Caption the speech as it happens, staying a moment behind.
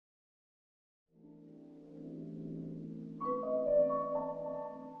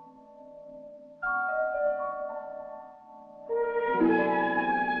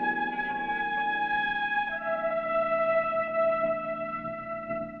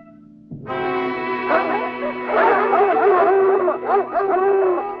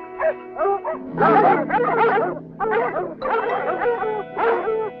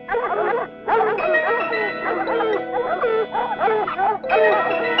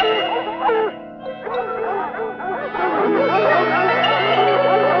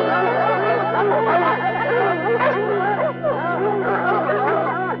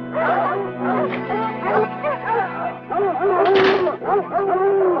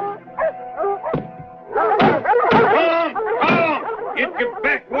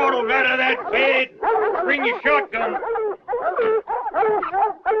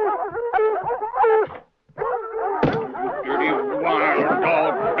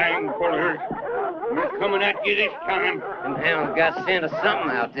hollers. Who's coming at you this time? Them hounds got scent of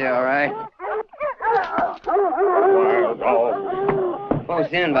something out there, all right. Wild dog.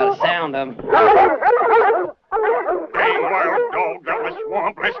 Close in by the sound of them. Dang wild dogs out of the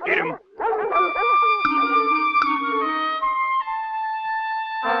swamp. Let's get him.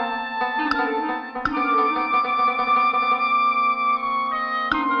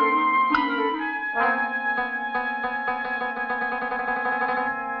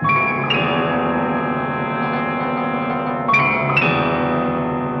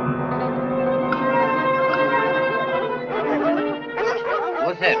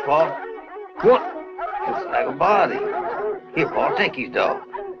 What's that, Paul? What? Looks like a body. Here, Paul, take his dog.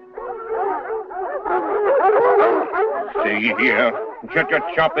 Stay here. Shut your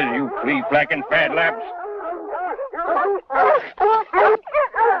choppers, you flea-flacking fat laps.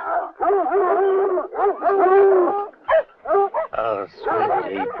 Oh, sweet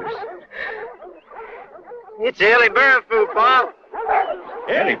jeepers. It's Ellie Burfoot, Paul.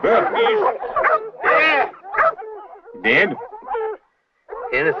 Ellie Burfoot? Yeah. Dead?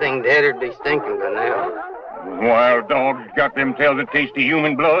 Anything deader'd be stinking by now. Wild dogs got themselves a taste of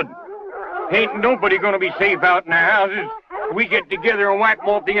human blood. Ain't nobody gonna be safe out in the houses. We get together and wipe them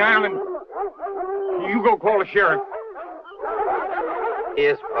off the island. You go call the sheriff.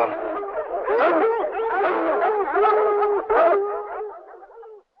 Yes, Paul.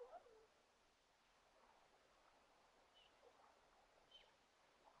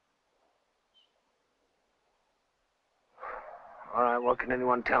 All right, what can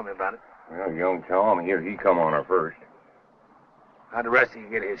anyone tell me about it? Well, young Tom here, he come on her first. How'd the rest of you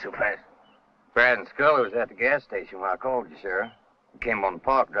get here so fast? Brad and Scully was at the gas station when I called you, Sheriff. We came on the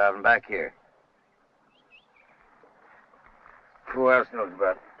park driving back here. Who else knows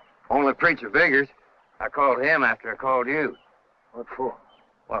about it? Only Preacher Biggers. I called him after I called you. What for?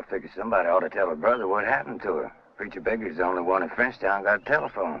 Well, I figured somebody ought to tell her brother what happened to her. Preacher Biggers is the only one in Frenchtown got a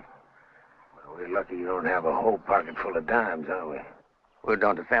telephone. Well, we're lucky you don't have a whole pocket full of dimes, aren't we? Well,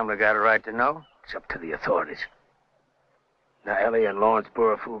 don't the family got a right to know? It's up to the authorities. Now, Ellie and Lawrence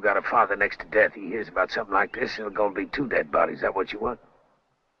Burfoot got a father next to death. He hears about something like this, and there's gonna be 2 dead bodies. Is that what you want?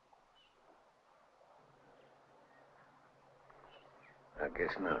 I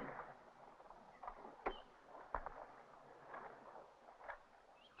guess not.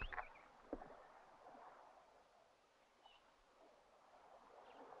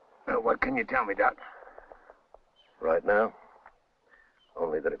 What can you tell me, Doc? Right now,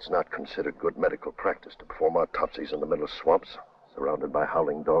 only that it's not considered good medical practice to perform autopsies in the middle of swamps, surrounded by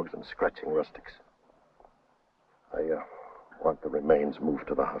howling dogs and scratching rustics. I want the remains moved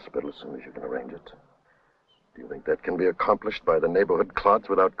to the hospital as soon as you can arrange it. Do you think that can be accomplished by the neighborhood clods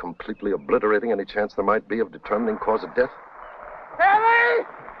without completely obliterating any chance there might be of determining cause of death? Ellie!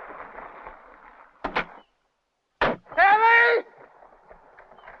 Ellie!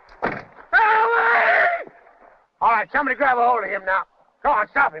 Ellie! All right, somebody grab a hold of him now. Go on,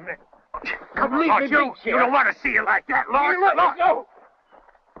 stop him. Come on, you don't want to see you like that, Lord. Look, go.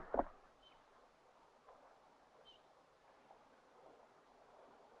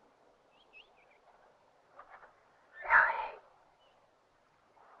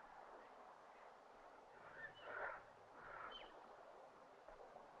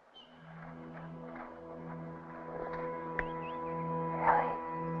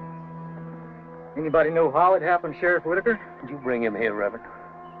 Anybody know how it happened, Sheriff Whitaker? Did you bring him here, Reverend?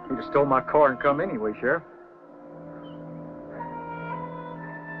 He just stole my car and come anyway, Sheriff.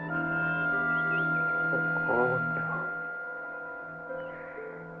 Oh, no.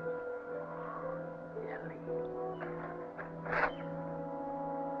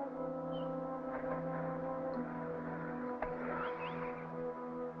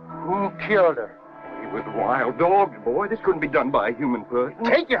 Who killed her? With wild dogs, boy. This couldn't be done by a human person.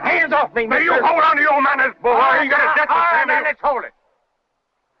 Take your hands off me, May you hold on to your manners, boy. You got a debt to family. Let's hold it.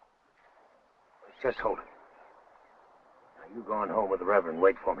 Let's just hold it. Now, you go on home with the Reverend.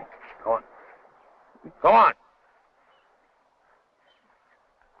 Wait for me. Go on. Go on.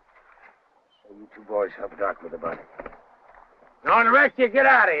 Hey, you 2 boys help Doc with the body. Now, and the rest of you get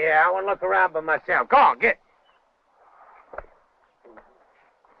out of here. I want to look around by myself. Go on, get.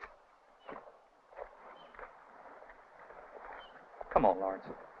 Come on, Lawrence.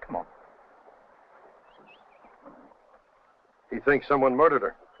 Come on. He thinks someone murdered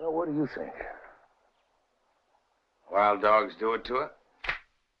her. Well, what do you think? Wild dogs do it to her?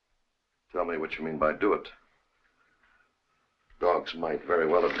 Tell me what you mean by do it. Dogs might very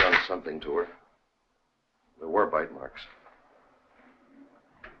well have done something to her. There were bite marks.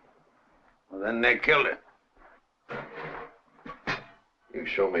 Well, then they killed her. You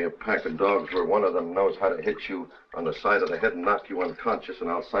show me a pack of dogs where one of them knows how to hit you on the side of the head and knock you unconscious,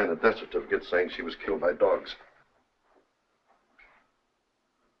 and I'll sign a death certificate saying she was killed by dogs.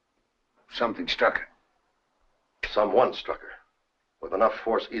 Something struck her. Someone struck her with enough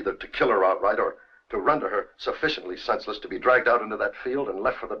force either to kill her outright or to render her sufficiently senseless to be dragged out into that field and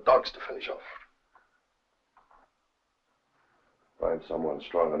left for the dogs to finish off. Find someone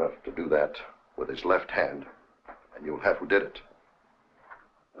strong enough to do that with his left hand, and you'll have who did it.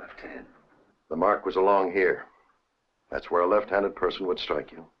 Left hand? The mark was along here. That's where a left-handed person would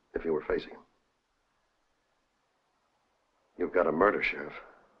strike you if you were facing him. You've got a murder, Sheriff.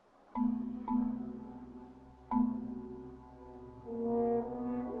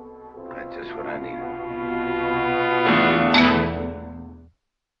 That's just what I needed.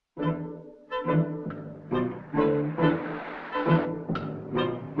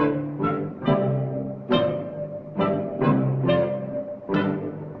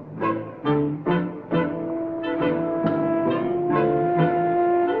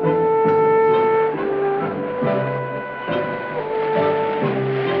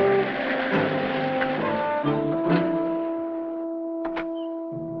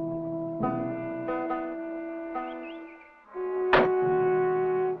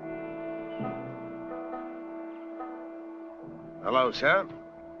 Hello, sir.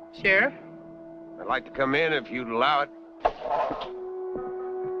 Sheriff? I'd like to come in if you'd allow it.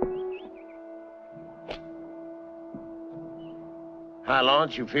 Hi,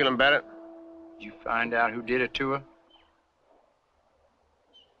 Lawrence. You feeling better? Did you find out who did it to her?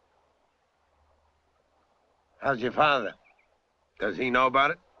 How's your father? Does he know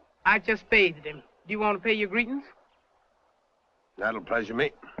about it? I just bathed him. Do you want to pay your greetings? That'll pleasure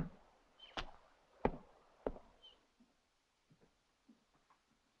me.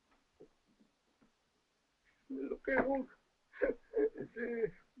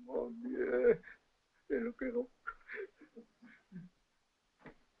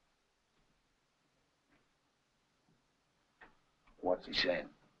 What's he saying?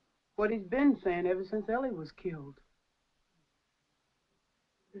 What he's been saying ever since Ellie was killed.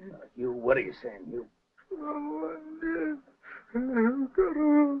 You, what are you saying, you?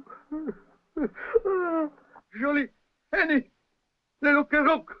 Jolie, Annie, le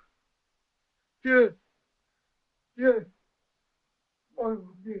look. Dieu. Dieu. Mon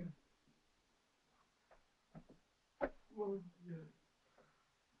Dieu. Mon Dieu.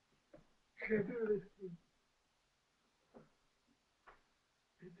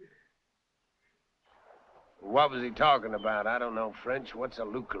 What was he talking about? I don't know French. What's a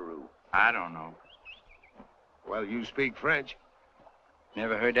loup-garou? I don't know. Well, you speak French.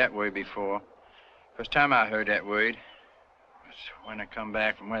 Never heard that word before. First time I heard that word was when I come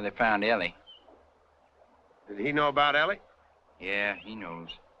back from where they found Ellie. Did he know about Ellie? Yeah, he knows.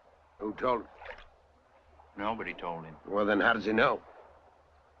 Who told him? Nobody told him. Well, then how does he know?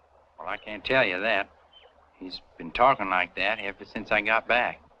 Well, I can't tell you that. He's been talking like that ever since I got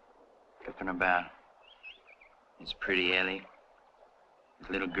back. Talking about his pretty Ellie, his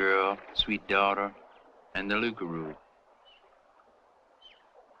little girl, sweet daughter, and the loup-garou.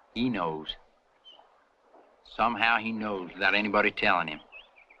 He knows. Somehow he knows without anybody telling him.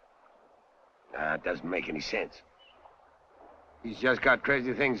 It doesn't make any sense. He's just got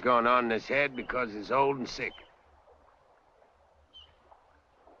crazy things going on in his head because he's old and sick.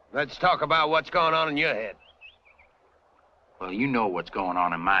 Let's talk about what's going on in your head. Well, you know what's going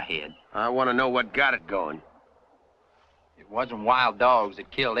on in my head. I want to know what got it going. It wasn't wild dogs that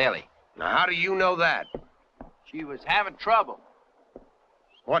killed Ellie. Now, how do you know that? She was having trouble.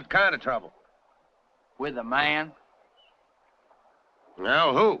 What kind of trouble? With a man.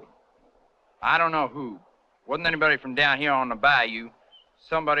 Well, who? I don't know who. Wasn't anybody from down here on the bayou.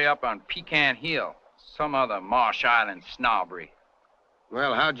 Somebody up on Pecan Hill. Some other Marsh Island snobbery.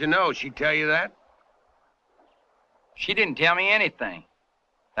 Well, how'd you know? She tell you that? She didn't tell me anything.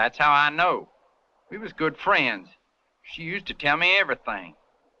 That's how I know. We was good friends. She used to tell me everything.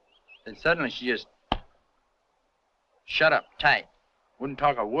 Then suddenly she just shut up tight. Wouldn't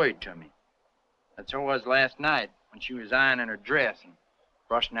talk a word to me. That's how it was last night when she was ironing her dress and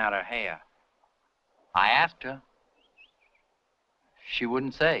brushing out her hair. I asked her. She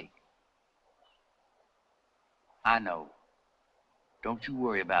wouldn't say. I know. Don't you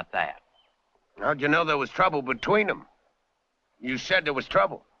worry about that. How'd you know there was trouble between them? You said there was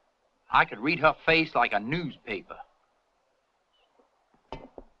trouble. I could read her face like a newspaper.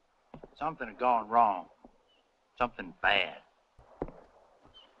 Something had gone wrong. Something bad.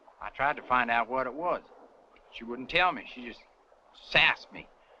 I tried to find out what it was. She wouldn't tell me. She just sassed me.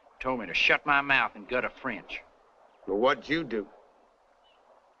 Told me to shut my mouth and gut a French. Well, what'd you do?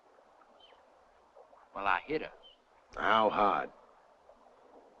 Well, I hit her. How hard?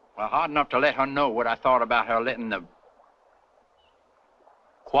 Well, hard enough to let her know what I thought about her letting the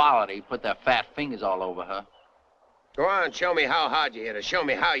quality put their fat fingers all over her. Go on, show me how hard you hit her. Show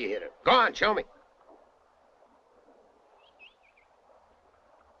me how you hit her. Go on, show me.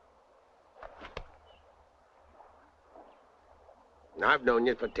 I've known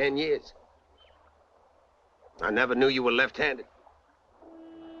you for 10 years. I never knew you were left-handed.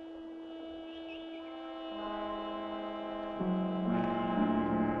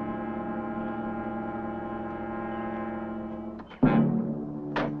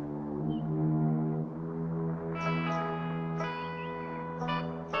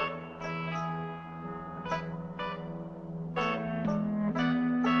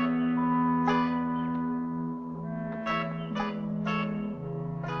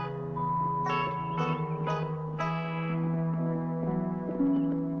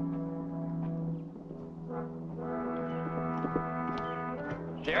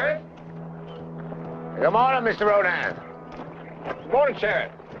 Sheriff? Good morning, Mr. Rodan. Good morning,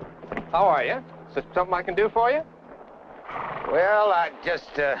 Sheriff. How are you? Is there something I can do for you? Well, I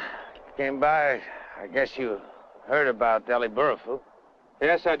just came by. I guess you heard about Ellie Burrafu.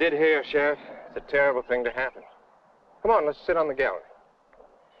 Yes, I did hear, Sheriff. It's a terrible thing to happen. Come on, let's sit on the gallery.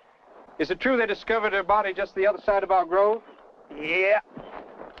 Is it true they discovered her body just the other side of our grove? Yeah.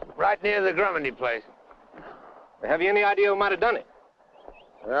 Right near the Grummandy place. Have you any idea who might have done it?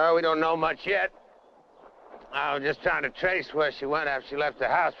 Well, we don't know much yet. I was just trying to trace where she went after she left the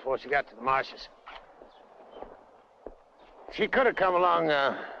house before she got to the marshes. She could have come along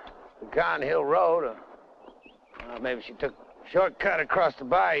the Gone Hill Road, or maybe she took a shortcut across the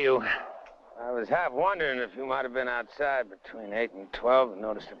bayou. I was half wondering if you might have been outside between 8 and 12 and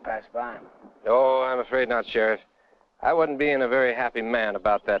noticed her pass by. Oh, I'm afraid not, Sheriff. I wasn't being a very happy man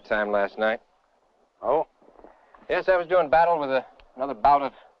about that time last night. Oh? Yes, I was doing battle with another bout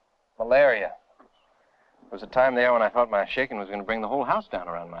of malaria. There was a time there when I thought my shaking was going to bring the whole house down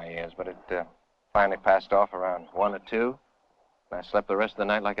around my ears, but it finally passed off around 1 or 2, and I slept the rest of the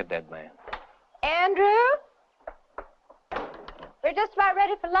night like a dead man. Andrew? We're just about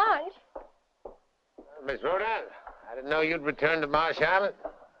ready for lunch. Miss Rodan, I didn't know you'd returned to Marsh Island.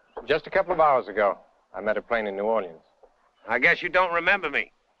 Just a couple of hours ago, I met a plane in New Orleans. I guess you don't remember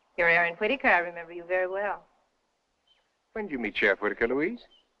me. You're Aaron Whittaker. I remember you very well. When did you meet Sheriff Whittaker, Louise?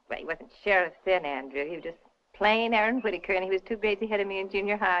 Well, he wasn't sheriff then, Andrew. He was just plain Aaron Whittaker, and he was 2 grades ahead of me in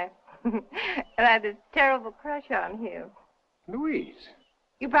junior high. And I had this terrible crush on him. Louise?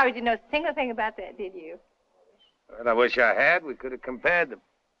 You probably didn't know a single thing about that, did you? Well, I wish I had. We could have compared them.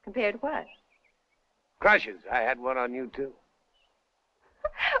 Compared what? Crushes. I had one on you, too.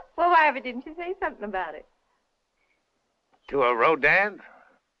 Well, why ever didn't you say something about it? To a Rodan?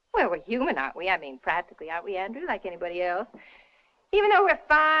 Well, we're human, aren't we? I mean, practically, aren't we, Andrew, like anybody else? Even though we're a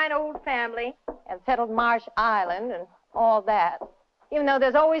fine old family and settled Marsh Island and all that, even though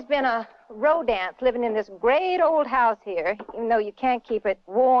there's always been a rodance living in this great old house here, even though you can't keep it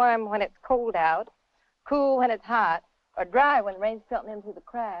warm when it's cold out, cool when it's hot, or dry when the rain's filtering in through the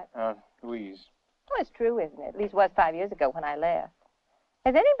cracks. Louise. Well, it's true, isn't it? At least it was 5 years ago when I left.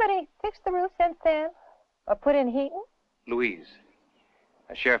 Has anybody fixed the roof since then? Or put in heating? Louise.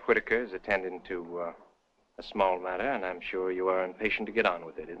 Sheriff Whittaker is attending to a small matter, and I'm sure you are impatient to get on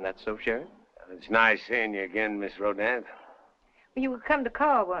with it. Isn't that so, Sheriff? It's nice seeing you again, Miss Rodan. Well, you will come to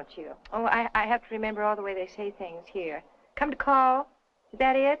call, won't you? Oh, I have to remember all the way they say things here. Come to call? Is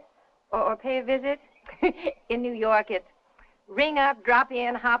that it? Or pay a visit? In New York, it's ring up, drop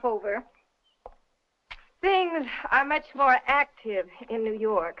in, hop over. Things are much more active in New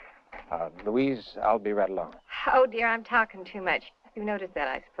York. Louise, I'll be right along. Oh, dear, I'm talking too much. You've noticed that,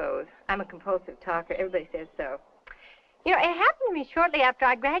 I suppose. I'm a compulsive talker. Everybody says so. You know, it happened to me shortly after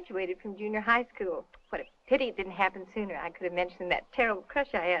I graduated from junior high school. What a pity it didn't happen sooner. I could have mentioned that terrible crush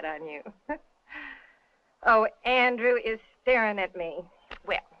I had on you. Oh, Andrew is staring at me.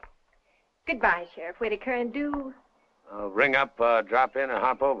 Well, goodbye, Sheriff Whittaker, and do... Ring up, drop in, or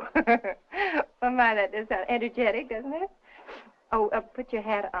hop over. Well, my, that does sound energetic, doesn't it? Oh, put your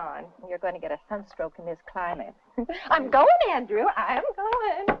hat on. You're going to get a sunstroke in this climate. I'm going, Andrew. I'm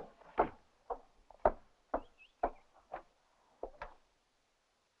going.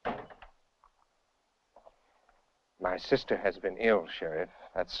 My sister has been ill, Sheriff.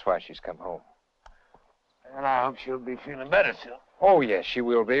 That's why she's come home. And I hope she'll be feeling better soon. Oh, yes, she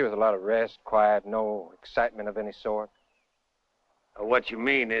will be, with a lot of rest, quiet, no excitement of any sort. What you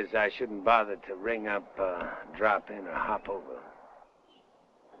mean is I shouldn't bother to ring up, drop in, or hop over.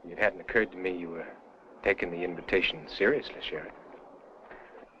 It hadn't occurred to me you were taking the invitation seriously, Sheriff.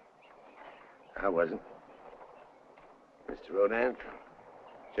 I wasn't. Mr. Rodan?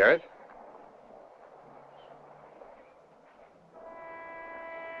 Sheriff?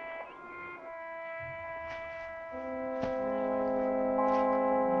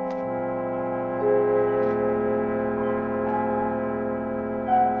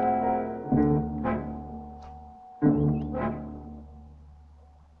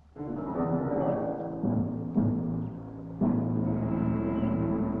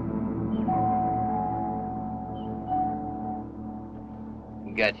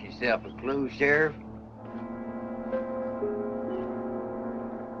 You got yourself a clue, Sheriff?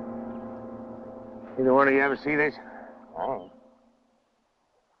 Either one of you ever see this? Oh.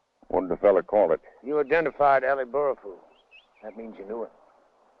 What did the fella call it? You identified Ellie Burrafu. That means you knew her.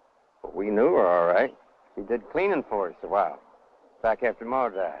 Well, we knew her, all right. She did cleaning for us a while. Back after Ma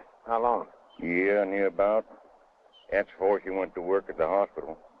died. How long? Yeah, near about. That's before she went to work at the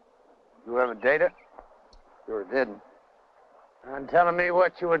hospital. You ever date her? Sure didn't. And telling me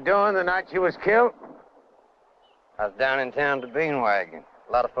what you were doing the night she was killed? I was down in town to bean wagon.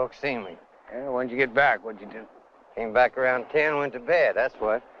 A lot of folks seen me. Yeah, when'd you get back? What'd you do? Came back around 10, went to bed, that's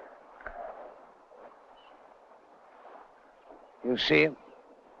what. You see him?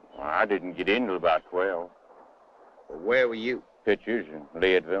 Well, I didn't get in till about 12. Well, where were you? Pictures in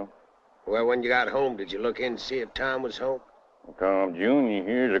Leadville. Well, when you got home, did you look in to see if Tom was home? Tom Jr.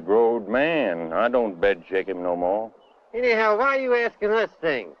 here's a growed man. I don't bed shake him no more. Anyhow, why are you asking us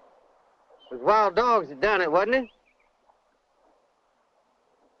things? It was wild dogs that done it, wasn't it?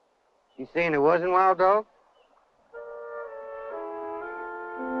 You saying it wasn't wild dogs?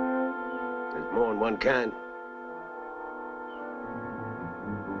 There's more than one kind.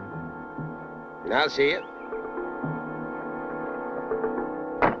 And I'll see you.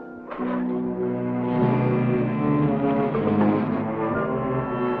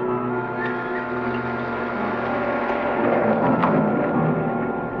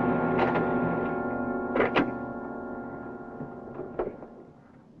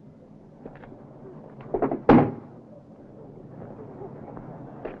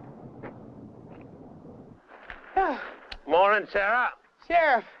 Morning, Sarah.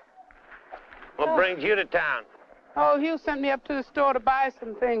 Sheriff. What brings you to town? Oh, Hugh sent me up to the store to buy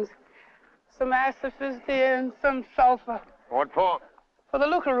some things. Some aciphysty and some sulfur. What for? For the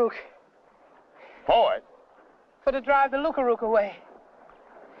lookarook. For it? For to drive the lookarook away.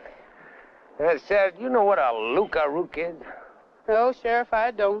 Sarah, do you know what a lookarook is? No, Sheriff,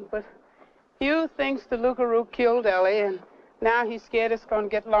 I don't, but Hugh thinks the lookarook killed Ellie, and now he's scared it's going to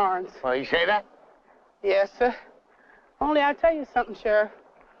get Lawrence. Well, you say that? Yes, sir. Only I'll tell you something, Sheriff.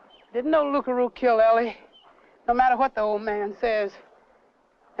 Didn't no lookaroo kill Ellie, no matter what the old man says.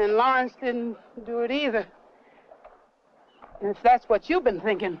 And Lawrence didn't do it either. And if that's what you've been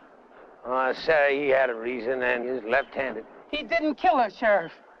thinking. Oh, Sarah, he had a reason, and he was left-handed. He didn't kill her,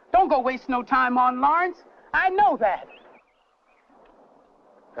 Sheriff. Don't go waste no time on Lawrence. I know that.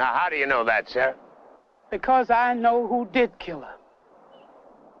 Now, how do you know that, Sarah? Because I know who did kill her.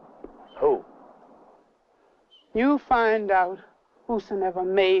 Who? You find out whosoever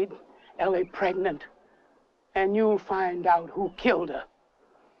made Ellie pregnant, and you'll find out who killed her.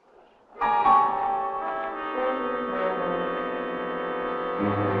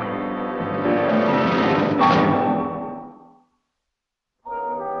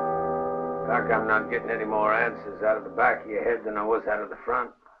 Doc, I'm not getting any more answers out of the back of your head than I was out of the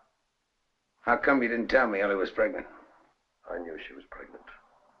front. How come you didn't tell me Ellie was pregnant? I knew she was pregnant.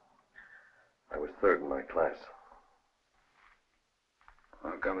 I was third in my class.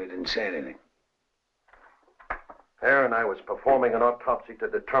 How come you didn't say anything? Aaron, I was performing an autopsy to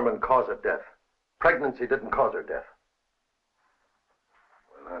determine cause of death. Pregnancy didn't cause her death.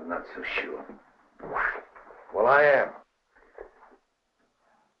 Well, I'm not so sure. Well, I am.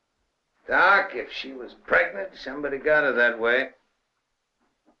 Doc, if she was pregnant, somebody got her that way.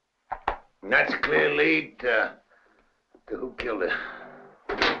 And that's a clear lead to who killed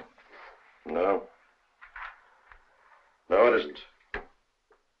her. No. No, it isn't.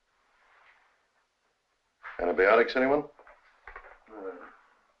 Antibiotics, anyone?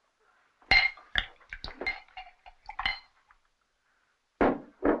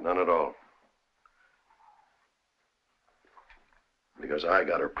 None at all. Because I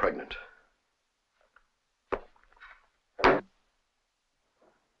got her pregnant.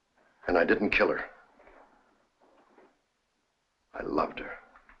 And I didn't kill her. I loved her.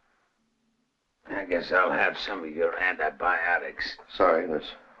 I guess I'll have some of your antibiotics. Sorry,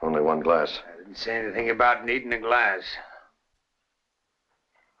 there's only one glass. I didn't say anything about needing a glass.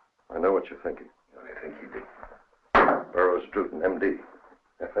 I know what you're thinking. What do you think you did? Burroughs Druten, M.D.,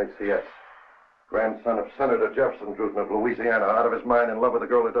 FACS. Grandson of Senator Jefferson Druten of Louisiana, out of his mind, in love with a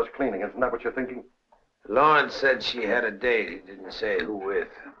girl who does cleaning. Isn't that what you're thinking? Lawrence said she had a date. He didn't say who with.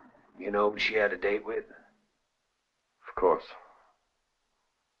 You know who she had a date with? Of course.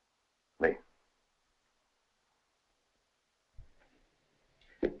 Me.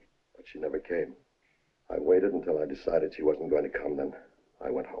 But she never came. I waited until I decided she wasn't going to come, then I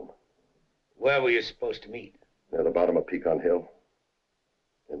went home. Where were you supposed to meet? Near the bottom of Pecan Hill.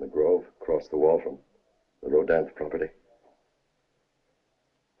 In the grove, across the wall from the Rodin's property.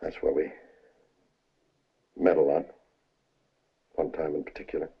 That's where we met a lot. One time in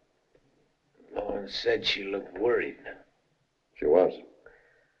particular. Lawrence said she looked worried. She was.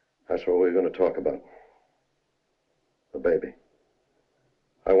 That's what we were going to talk about. The baby.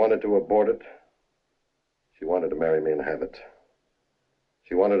 I wanted to abort it. She wanted to marry me and have it.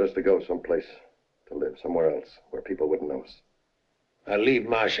 She wanted us to go someplace to live, somewhere else, where people wouldn't know us. I'll leave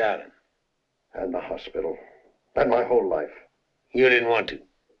Marsh Island. And the hospital. And my whole life. You didn't want to.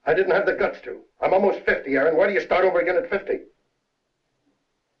 I didn't have the guts to. I'm almost 50, Aaron. Why do you start over again at 50?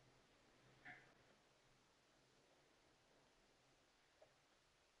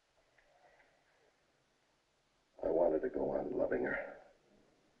 I wanted to go on loving her.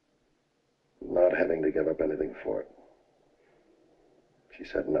 Not having to give up anything for it. She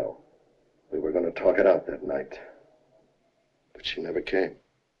said no. We were going to talk it out that night. But she never came.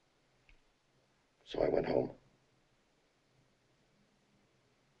 So I went home.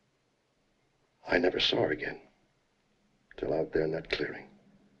 I never saw her again. Till out there in that clearing.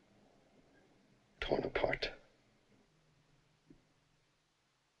 Torn apart.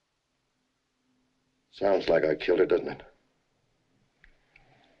 Sounds like I killed her, doesn't it?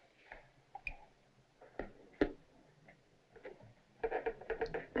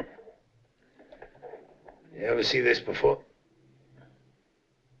 You ever see this before?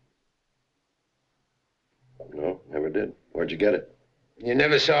 No, never did. Where'd you get it? You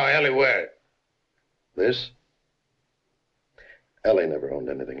never saw Ellie wear it? This? Ellie never owned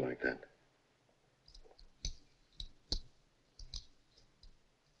anything like that.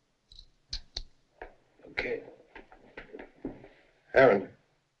 Okay. Aaron.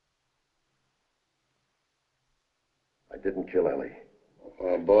 I didn't kill Ellie.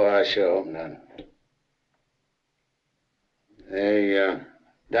 Oh, boy, I sure hope not. Hey,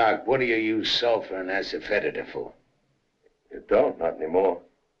 Doc, what do you use sulfur and asafoetida for? You don't, not anymore.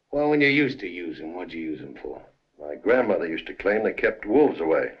 Well, when you used to use them, what'd you use them for? My grandmother used to claim they kept wolves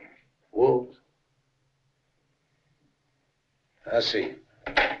away. Wolves? I see.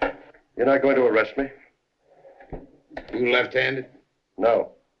 You're not going to arrest me? You left-handed?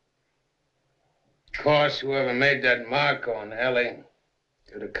 No. Of course, whoever made that mark on Ellie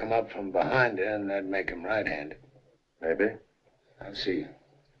could have come up from behind her, and that'd make him right-handed. Maybe. I'll see.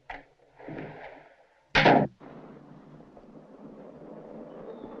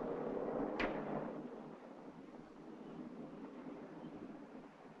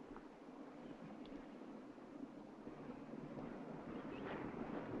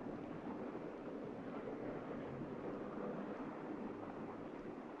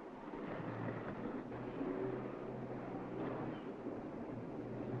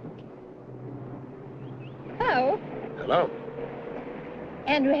 Oh. Hello.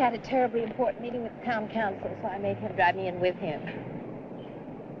 Andrew had a terribly important meeting with the town council, so I made him drive me in with him.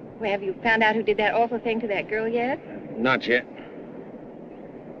 Well, have you found out who did that awful thing to that girl yet? Not yet.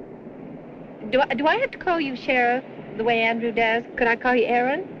 Do I have to call you Sheriff the way Andrew does? Could I call you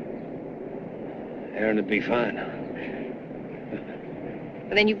Aaron? Aaron would be fine.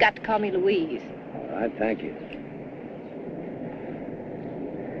 Well, then you've got to call me Louise. All right, thank you.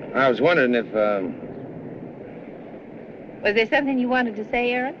 I was wondering if, Was there something you wanted to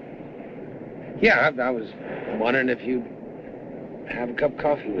say, Aaron? Yeah, I was wondering if you'd have a cup of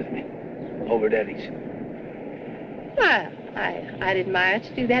coffee with me over at Eddie's. Well, I'd admire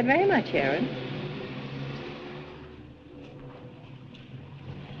to do that very much, Aaron.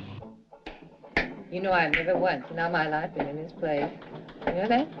 You know I've never once in all my life been in this place. You know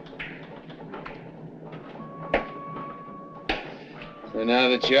that? So now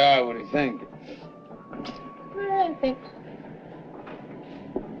that you are, what do you think?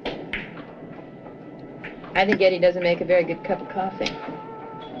 I think Eddie doesn't make a very good cup of coffee.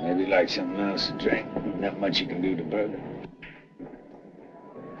 Maybe like something else to drink. Not much you can do to burger.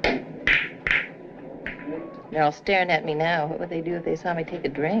 They're all staring at me now. What would they do if they saw me take a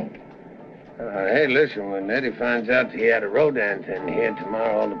drink? Hey, listen, when Eddie finds out he had a Rodin thing here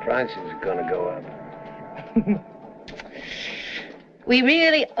tomorrow, all the prices are gonna go up. We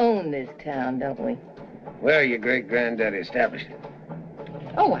really own this town, don't we? Well, your great-granddaddy established it.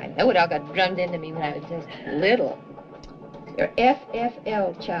 Oh, I know it all got drummed into me when I was just little. Your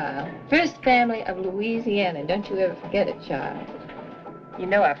FFL, child. First family of Louisiana. Don't you ever forget it, child. You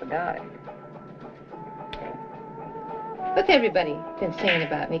know I forgot it. What's everybody been saying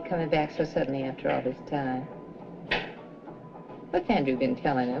about me coming back so suddenly after all this time? What's Andrew been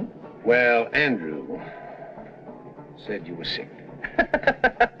telling him? Well, Andrew said you were sick.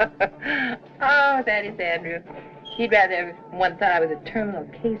 Oh, that is Andrew. He'd rather everyone thought I was a terminal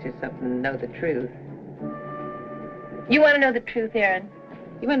case or something than know the truth. You want to know the truth, Aaron?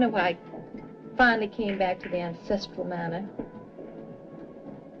 You want to know why I finally came back to the ancestral manor?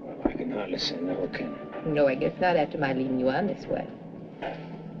 Well, I can hardly say no, can I? No, I guess not after my leading you on this way.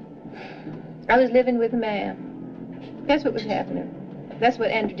 I was living with a man. That's what was happening. That's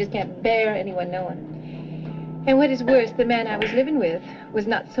what Andrew just can't bear anyone knowing. And what is worse, the man I was living with was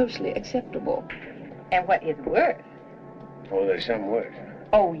not socially acceptable. And what is worse? Oh, there's some worse.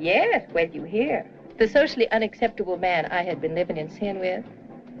 Oh, yes, wait you hear. The socially unacceptable man I had been living in sin with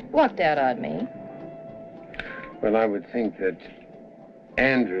walked out on me. Well, I would think that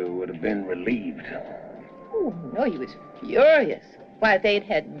Andrew would have been relieved. Oh, no, he was furious. Why, if they'd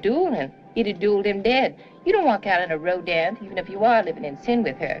had dueling, he'd have dueled him dead. You don't walk out on a road dance, even if you are living in sin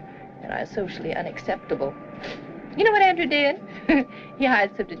with her. And I was socially unacceptable. You know what Andrew did? He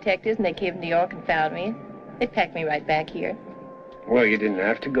hired some detectives, and they came to New York and found me. They packed me right back here. Well, you didn't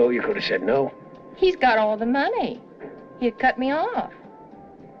have to go. You could have said no. He's got all the money. He'd cut me off.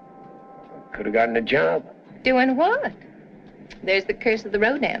 Could have gotten a job. Doing what? There's the curse of the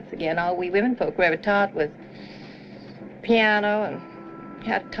road dance again. All we women folk were ever taught was piano and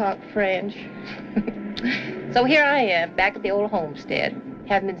how to talk French. So here I am, back at the old homestead,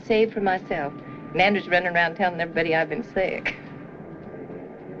 having been saved for myself. And Andrew's running around telling everybody I've been sick.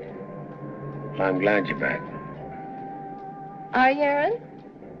 Well, I'm glad you're back. Are you, Aaron?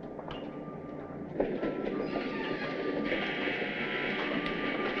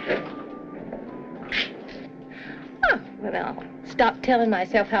 Oh, well, I'll stop telling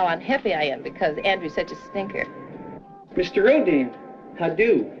myself how unhappy I am because Andrew's such a stinker. Mr. Rodine, how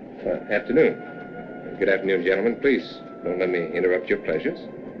do? Afternoon. Good afternoon, gentlemen. Please, don't let me interrupt your pleasures.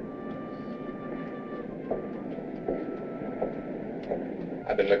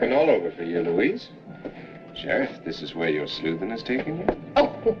 I've been looking all over for you, Louise. Sheriff, this is where your sleuthing has taken you? Oh,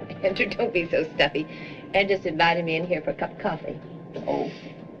 Andrew, don't be so stuffy. Andrew just invited me in here for a cup of coffee. Oh.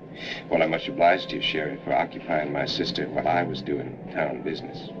 Well, I'm much obliged to you, Sheriff, for occupying my sister while I was doing town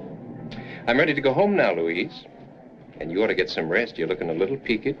business. I'm ready to go home now, Louise. And you ought to get some rest. You're looking a little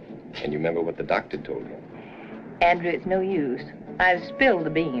peaked. And you remember what the doctor told you. Andrew, it's no use. I've spilled the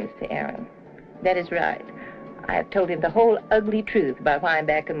beans to Aaron. That is right. I have told him the whole ugly truth about why I'm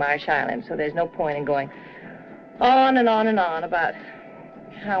back in Marsh Island, so there's no point in going on and on and on about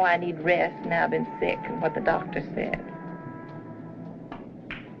how I need rest and how I've been sick and what the doctor said.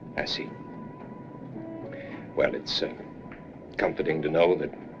 I see. Well, it's comforting to know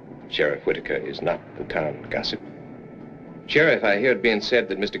that Sheriff Whittaker is not the town gossip. Sheriff, I hear it being said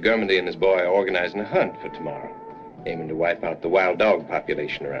that Mr. Gurmandy and his boy are organizing a hunt for tomorrow, aiming to wipe out the wild dog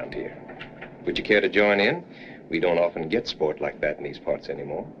population around here. Would you care to join in? We don't often get sport like that in these parts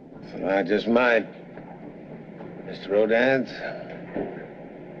anymore. Well, I just might. Mr. Rodin.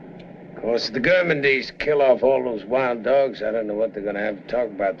 Of course, if the Gurmandys kill off all those wild dogs, I don't know what they're going to have to talk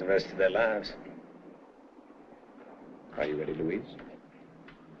about the rest of their lives. Are you ready, Louise?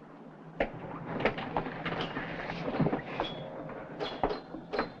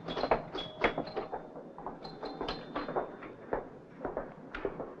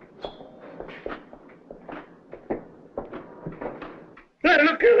 Hey,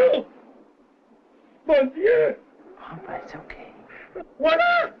 look at you! Bon Dieu! Papa, it's okay. What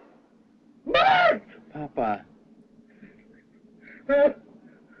up? Bert! Papa. Yeah.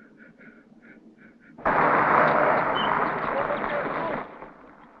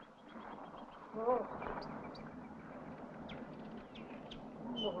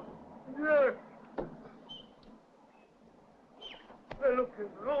 Hey, look at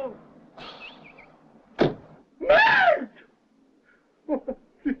you! Bert!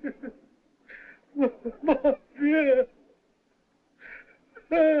 Mon Dieu!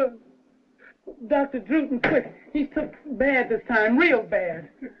 Dr. Druten, quick. He took bad this time, real bad.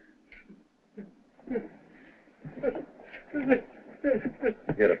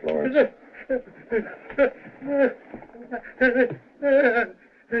 Get it, Florence.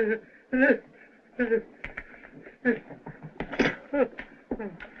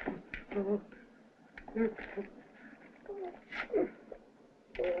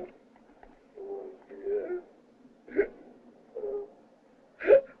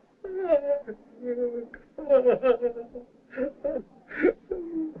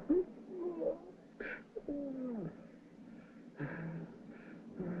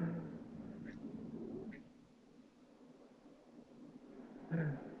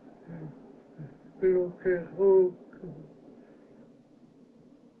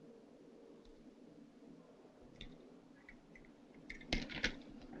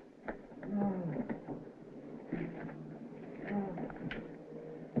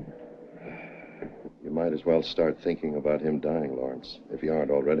 You might as well start thinking about him dying, Lawrence, if you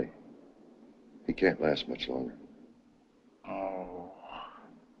aren't already. He can't last much longer. Oh.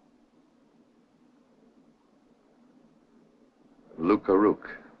 Lucaruc.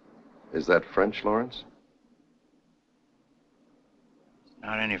 Is that French, Lawrence?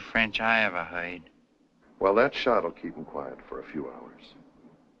 Not any French I ever heard. Well, that shot will keep him quiet for a few hours.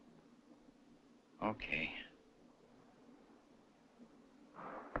 Okay.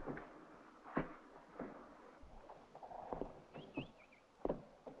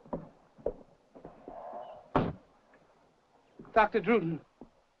 Dr. Druden,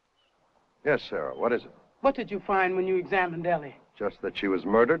 Yes, Sarah, what is it? what did you find when you examined Ellie? Just that she was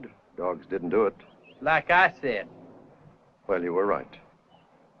murdered. Dogs didn't do it. Like I said. Well, you were right.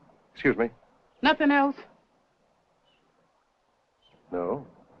 Excuse me? Nothing else? No.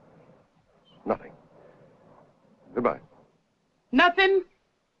 Nothing. Goodbye. Nothing?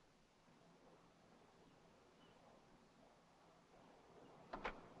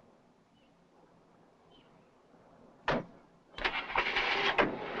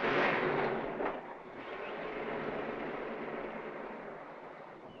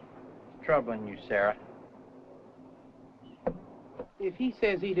 Troubling you, Sarah. If he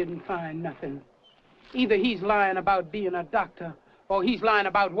says he didn't find nothing, either he's lying about being a doctor or he's lying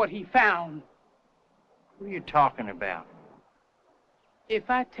about what he found. Who are you talking about? If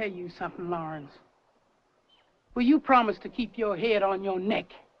I tell you something, Lawrence, will you promise to keep your head on your neck?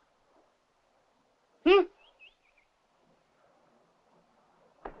 Hmm?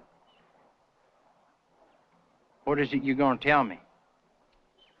 What is it you're going to tell me?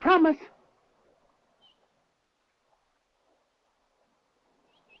 Promise.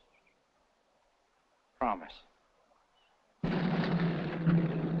 Promise.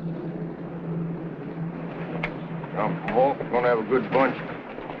 Come, Paul. We're gonna have a good bunch.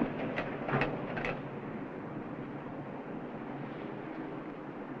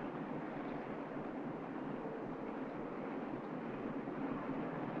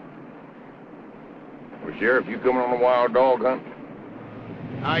 Well, Sheriff, you coming on a wild dog hunt?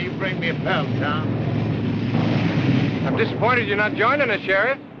 Now you bring me a pelt, Tom. I'm disappointed you're not joining us,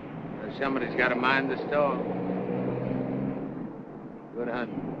 Sheriff. Somebody's got to mind the store. Good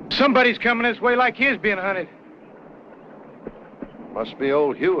hunting. Somebody's coming this way like he is being hunted. Must be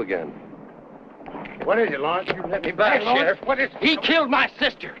old Hugh again. What is it, Lawrence? You let me back, Lawrence, Sheriff. what is it? He killed my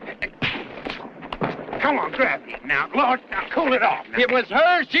sister. Come on, grab me. Now, Lawrence, now cool it off. Now. It was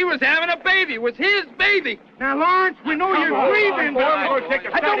hers. She was having a baby. It was his baby. Now, Lawrence, we know you're grieving.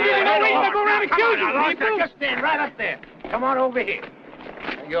 I don't give you no reason to go around accusing people. Just stand right up there. Come on over here.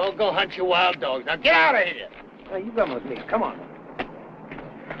 Now, you all go hunt your wild dogs. Now, get out of here. Now, you come with me. Come on.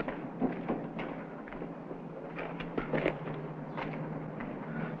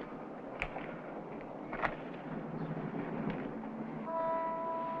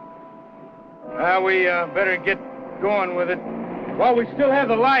 Well, we better get going with it while we still have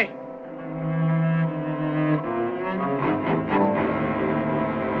the light.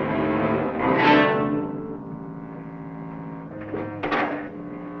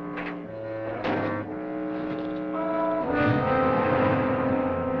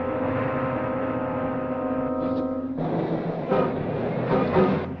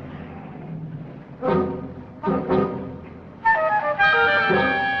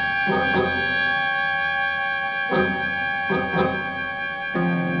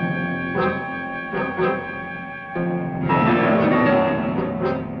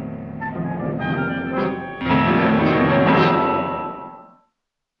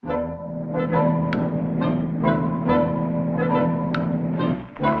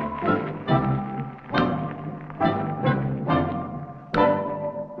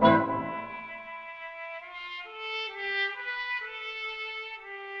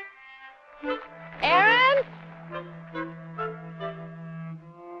 Aaron?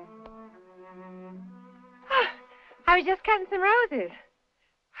 I was just cutting some roses.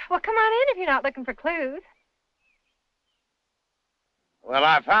 Well, come on in if you're not looking for clues. Well,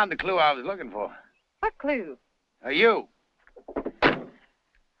 I found the clue I was looking for. What clue? You.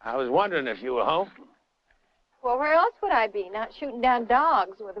 I was wondering if you were home. Well, where else would I be? Not shooting down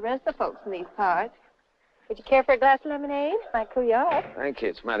dogs with the rest of the folks in these parts. Would you care for a glass of lemonade? Might cool you off. Thank you.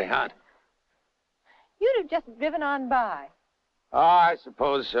 It's mighty hot. You'd have just driven on by. Oh, I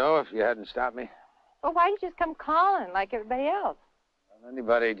suppose so, if you hadn't stopped me. Well, why didn't you just come calling like everybody else? Well,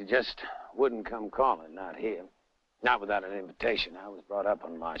 anybody just wouldn't come calling, not here. Not without an invitation. I was brought up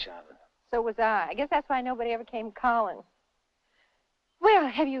on Marsh Island. So was I. I guess that's why nobody ever came calling. Well,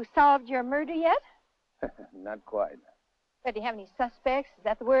 have you solved your murder yet? Not quite. But do you have any suspects? Is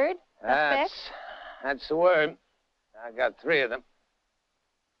that the word? Suspects? That's the word. I got 3 of them.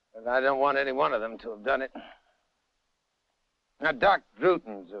 But I don't want any one of them to have done it. Now, Doc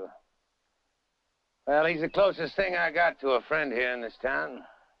Druton's, well, he's the closest thing I got to a friend here in this town.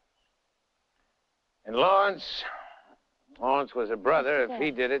 And Lawrence was a brother. If he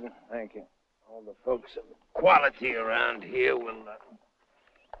did it, thank you. All the folks of quality around here will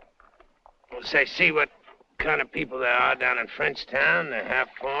say, see what kind of people there are down in Frenchtown. They're half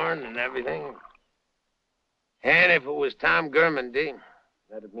foreign and everything. And if it was Tom Germandy,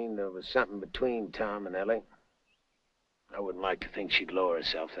 that'd mean there was something between Tom and Ellie. I wouldn't like to think she'd lower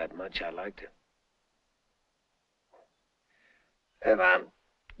herself that much. I liked her. If I'm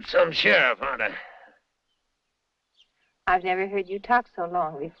some sheriff, aren't I? I've never heard you talk so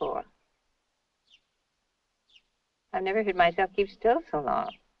long before. I've never heard myself keep still so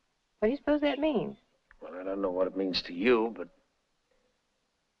long. What do you suppose that means? Well, I don't know what it means to you, but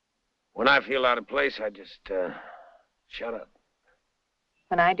when I feel out of place, I just shut up.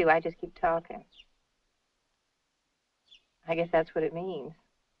 When I do, I just keep talking. I guess that's what it means.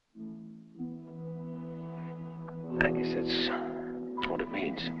 I guess that's what it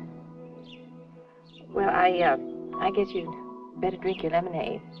means. Well, I guess you'd better drink your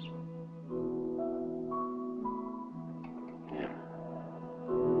lemonade.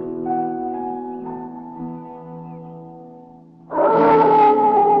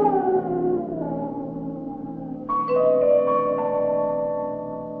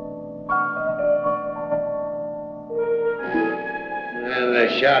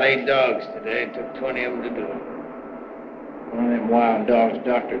 Shot 8 dogs today. It took 20 of them to do it. One of them wild dogs,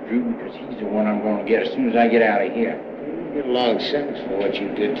 Dr. Drew, because he's the one I'm going to get as soon as I get out of here. You get a long sentence for what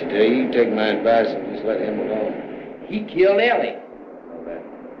you did today. You take my advice and just let him alone. He killed Ellie. All right.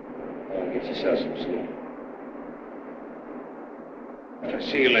 Well, get yourself some sleep. I'll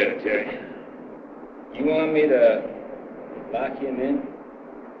see you later, Terry. You want me to lock him in?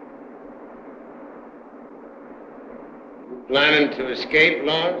 Planning to escape,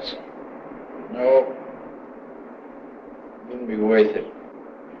 Lawrence? No. Wouldn't be worth it.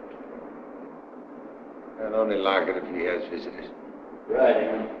 I'll only lock it if he has visitors. Right,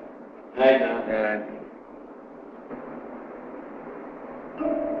 Aaron. Night now. All right.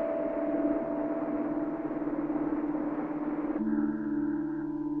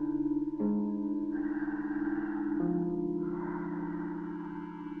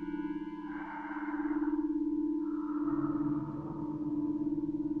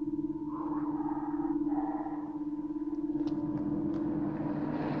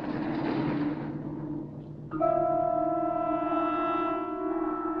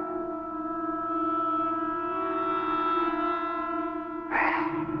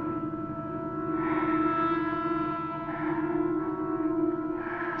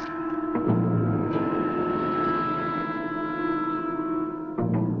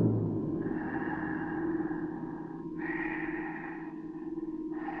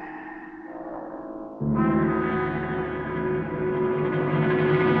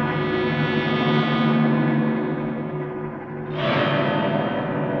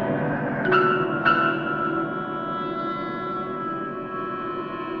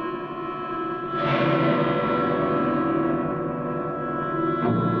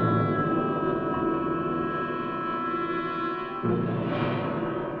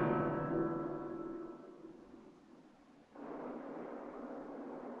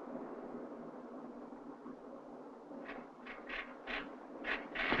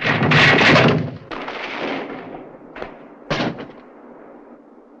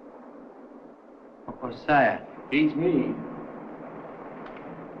 Sire, beats me.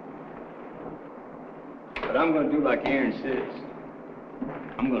 But I'm going to do like Aaron says.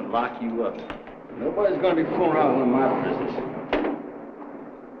 I'm going to lock you up. Nobody's going to be fooling around with my business.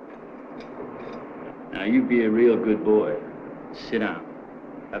 Now, you be a real good boy. Sit down.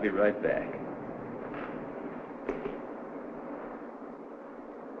 I'll be right back.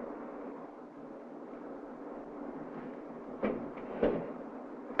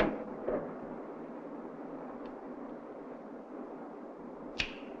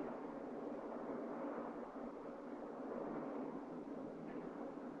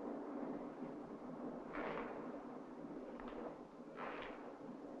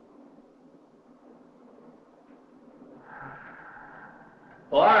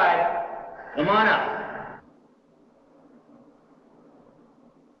 All right. Come on up.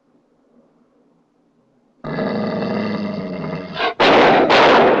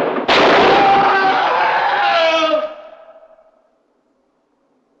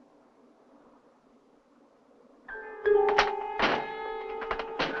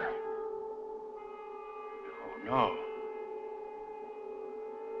 No.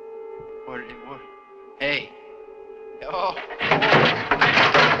 What? Hey. Oh.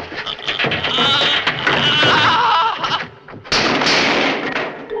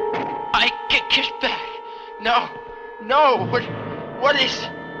 I get back. No. No. What is...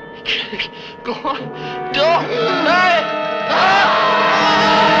 Go on. Don't.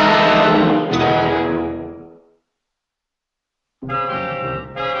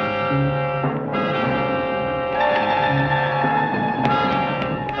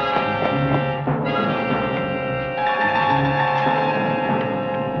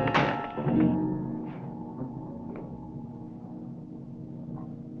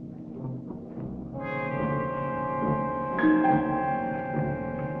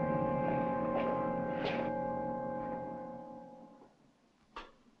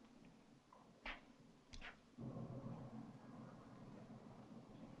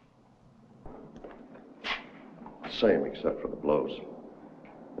 Same, except for the blows.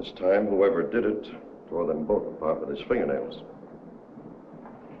 This time, whoever did it tore them both apart with his fingernails.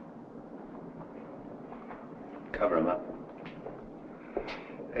 Cover him up.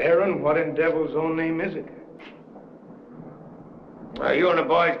 Aaron, what in devil's own name is it? Well, you and the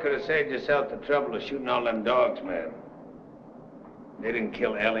boys could have saved yourself the trouble of shooting all them dogs, man. They didn't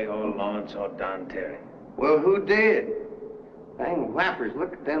kill Ellie or Lawrence or Don Terry. Well, who did? Dang whappers,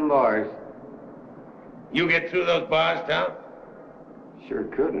 look at them bars. You get through those bars, Tom? Sure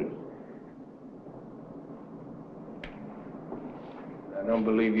couldn't. I don't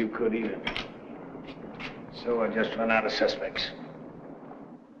believe you could either. So I just run out of suspects.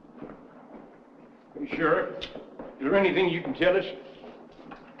 Hey, Sheriff, is there anything you can tell us?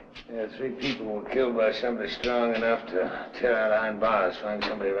 Yeah, 3 people were killed by somebody strong enough to tear out iron bars. Find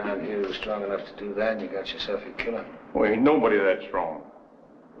somebody around here who's strong enough to do that, and you got yourself your killer. Well, ain't nobody that strong.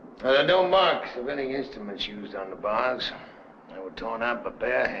 Now, there are no marks of any instruments used on the bars. They were torn out by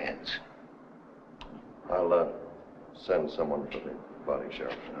bare hands. I'll send someone for the body,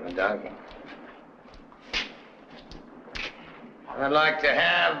 Sheriff. Doc. I'd like to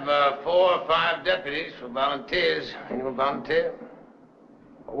have 4 or 5 deputies for volunteers. Anyone volunteer?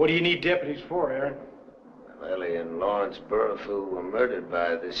 What do you need deputies for, Aaron? Well, Ellie and Lawrence Burrafool were murdered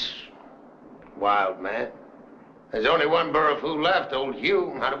by this wild man. There's only one Burrafool left, old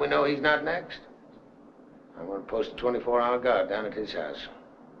Hugh. How do we know he's not next? I'm going to post a 24-hour guard down at his house.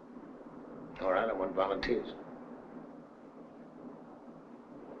 All right, I want volunteers.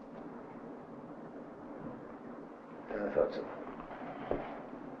 Yeah, I thought so.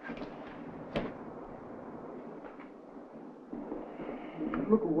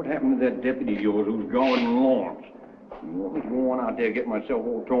 Look at what happened to that deputy of yours who's guarding Lawrence. You want me to go on out there and get myself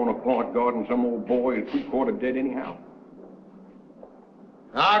all torn apart guarding some old boy who's 3/4 dead anyhow?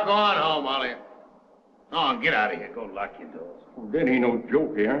 Now, go on home, Ollie. Go on, get out of here. Go lock your doors. Well, that ain't no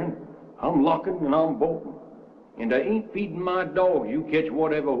joke, Aaron. I'm locking and I'm bolting. And I ain't feeding my dogs. You catch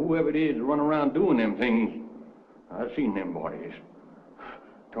whoever it is, run around doing them things. I've seen them bodies.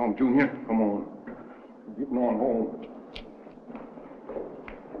 Tom Jr., come on. We're getting on home.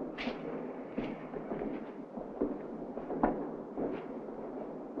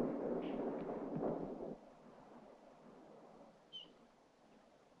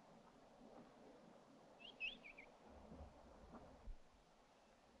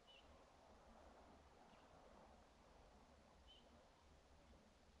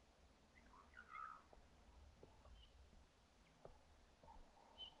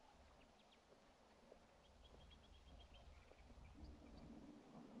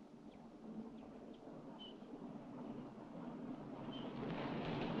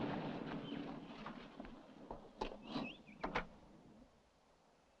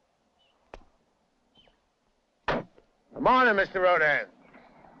 Good morning, Mr. Rodan.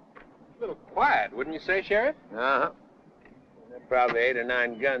 A little quiet, wouldn't you say, Sheriff? Uh-huh. There are probably 8 or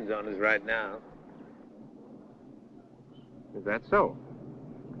 9 guns on us right now. Is that so?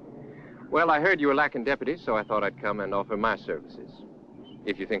 Well, I heard you were lacking deputies, so I thought I'd come and offer my services,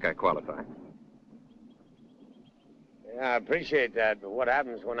 if you think I qualify. Yeah, I appreciate that, but what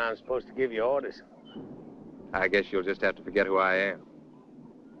happens when I'm supposed to give you orders? I guess you'll just have to forget who I am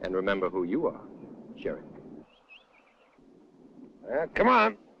and remember who you are, Sheriff. Well, come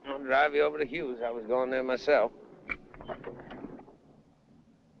on. I'll drive you over to Hughes. I was going there myself.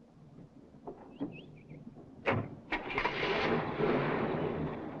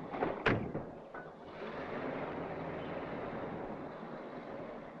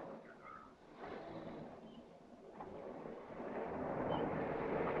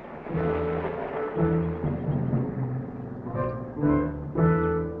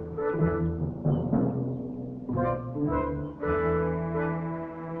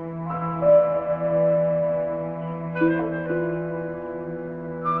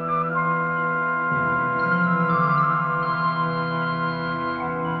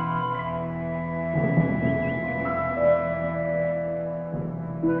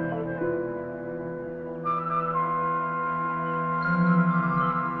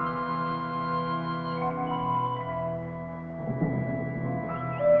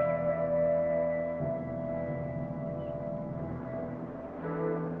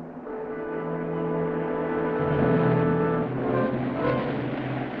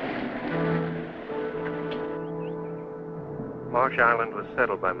 Marsh Island was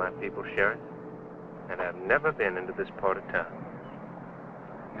settled by my people, Sheriff, and I've never been into this part of town.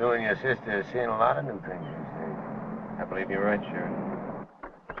 You and your sister have seen a lot of new things these days. I believe you're right, Sheriff.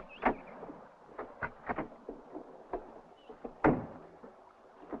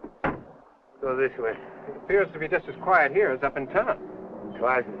 Go this way. It appears to be just as quiet here as up in town.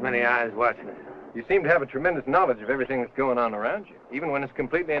 Twice as many eyes watching us. You seem to have a tremendous knowledge of everything that's going on around you, even when it's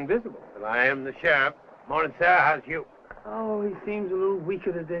completely invisible. Well, I am the sheriff. Morning, sir. How's you? Oh, he seems a little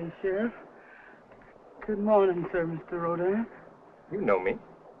weaker today, Sheriff. Good morning, sir, Mr. Rodin. You know me.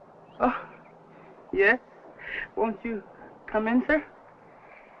 Oh, yes? Won't you come in, sir?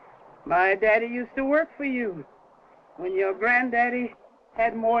 My daddy used to work for you when your granddaddy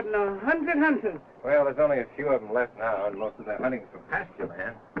had more than 100 hunters. Well, there's only a few of them left now, and most of that hunting's for pasture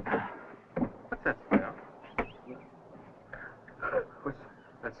land. What's that smell? What's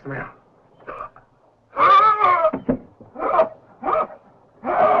that smell?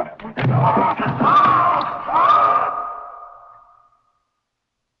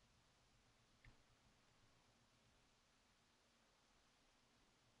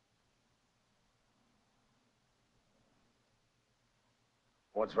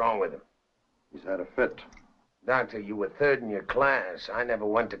 What's wrong with him? He's had a fit. Doctor, you were third in your class. I never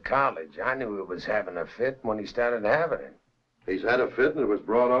went to college. I knew he was having a fit when he started having it. He's had a fit, and it was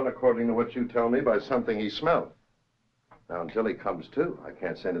brought on, according to what you tell me, by something he smelled. Now, until he comes to, I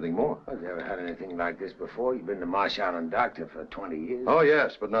can't say anything more. Well, you ever had anything like this before? You've been the Marsh Island doctor for 20 years. Oh,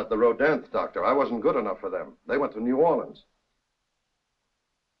 yes, but not the Rodin doctor. I wasn't good enough for them. They went to New Orleans.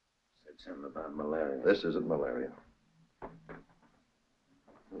 Said something about malaria. This isn't malaria.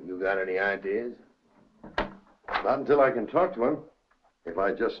 You got any ideas? Not until I can talk to him. If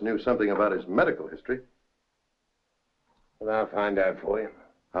I just knew something about his medical history. Well, I'll find out for you.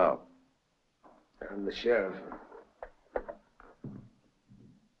 How? I'm the sheriff.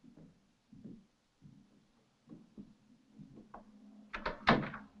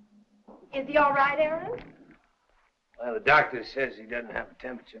 Is he all right, Aaron? Well, the doctor says he doesn't have a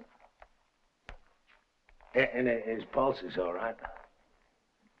temperature. And his pulse is all right.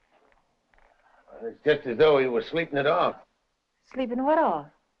 Well, it's just as though he was sleeping it off. Sleeping what off?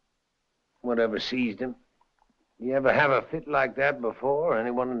 Whatever seized him. You ever have a fit like that before, or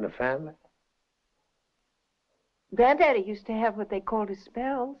anyone in the family? Granddaddy used to have what they called his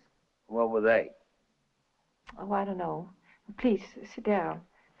spells. What were they? Oh, I don't know. Please, sit down.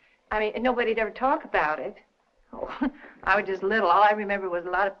 I mean, nobody'd ever talk about it. Oh, I was just little. All I remember was a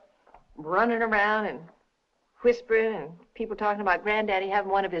lot of running around and whispering and people talking about Granddaddy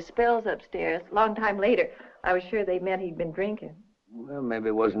having one of his spells upstairs. A long time later, I was sure they meant he'd been drinking. Well, maybe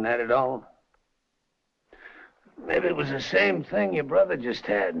it wasn't that at all. Maybe it was the same thing your brother just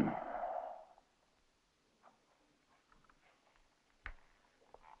had.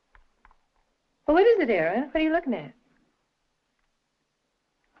 Well, what is it, Aaron? What are you looking at?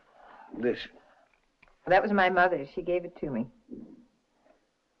 This. Well, that was my mother. She gave it to me.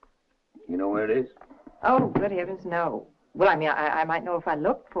 You know where it is? Oh, good heavens, no. Well, I mean, I might know if I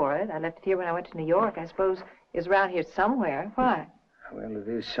looked for it. I left it here when I went to New York. I suppose it's around here somewhere. Why? Well, it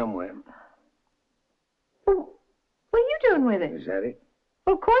is somewhere. Well, what are you doing with it? Is that it?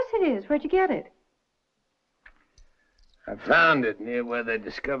 Well, of course it is. Where'd you get it? I found it near where they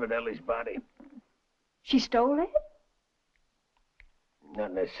discovered Ellie's body. She stole it?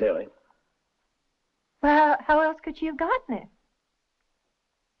 Not necessarily. Well, how else could she have gotten it?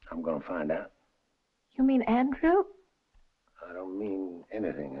 I'm going to find out. You mean Andrew? I don't mean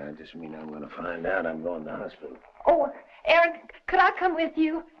anything. I just mean I'm going to find out. I'm going to the hospital. Oh, Aaron, could I come with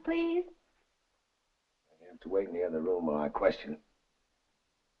you, please? You have to wait in the other room while I question it.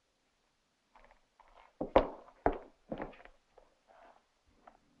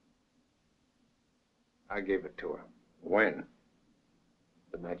 I gave it to her. When?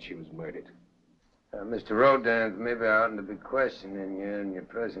 The night she was murdered. Mr. Rodin, maybe I oughtn't to be questioning you in your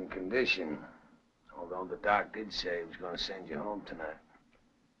present condition. Although the doc did say he was going to send you home tonight.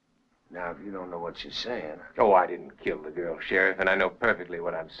 Now, if you don't know what you're saying... Oh, I didn't kill the girl, Sheriff, and I know perfectly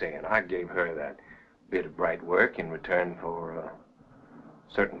what I'm saying. I gave her that bit of bright work in return for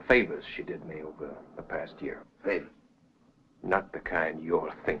certain favors she did me over the past year. Favors? Not the kind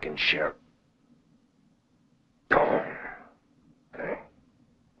you're thinking, Sheriff. Oh. Okay.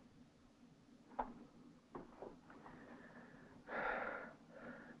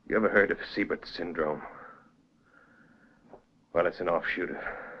 You ever heard of Siebert syndrome? Well, it's an offshoot of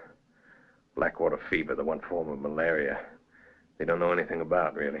blackwater fever, the one form of malaria they don't know anything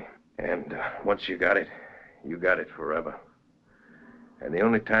about, really. And once you got it forever. And the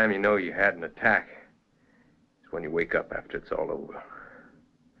only time you know you had an attack is It's when you wake up after it's all over.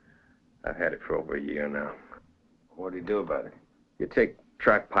 I've had it for over a year now. What do you do about it? You take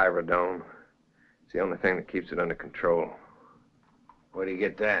tripyridone. It's the only thing that keeps it under control. Where do you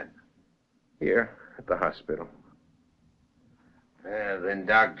get that? Here, at the hospital. Well, then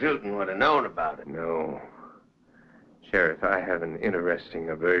Doc Drewton would have known about it. No. Sheriff, I have an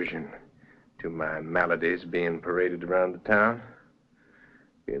interesting aversion to my maladies being paraded around the town,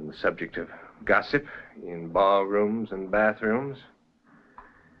 being the subject of gossip in barrooms and bathrooms.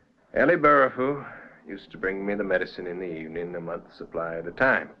 Ellie Burrafoo used to bring me the medicine in the evening, a month's supply at a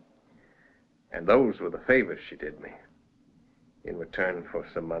time. And those were the favors she did me in return for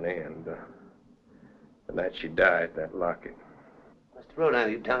some money, and the night she died, that locket. Mr.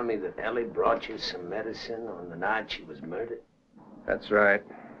 Rodan, you telling me that Ellie brought you some medicine on the night she was murdered? That's right.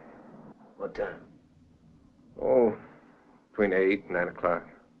 What time? Oh, between 8 and 9 o'clock.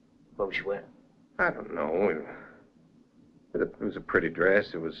 What was she wearing? I don't know. It was a pretty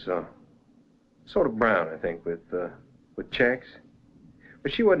dress. It was sort of brown, I think, with checks.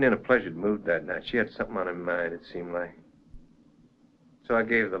 But she wasn't in a pleasured mood that night. She had something on her mind, it seemed like. So I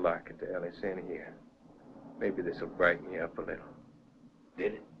gave the locket to Ellie, saying, "Here, maybe this will brighten you up a little."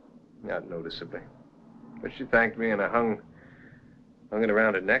 Did it? Not noticeably. But she thanked me, and I hung it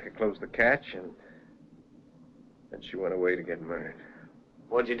around her neck. I closed the catch, and then she went away to get murdered.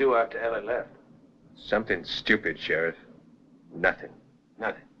 What'd you do after Ellie left? Something stupid, Sheriff. Nothing.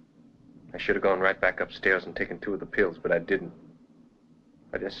 Nothing. I should have gone right back upstairs and taken 2 of the pills, but I didn't.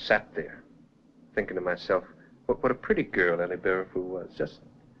 I just sat there, thinking to myself, what a pretty girl Ellie Burrafoo was. Just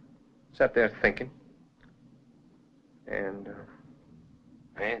sat there thinking. And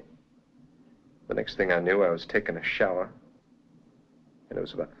the next thing I knew, I was taking a shower, and it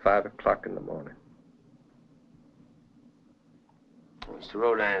was about 5 o'clock in the morning. Mr.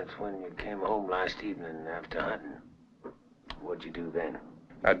 Rodan, when you came home last evening after hunting, what'd you do then?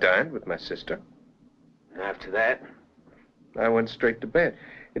 I dined with my sister. And after that? I went straight to bed.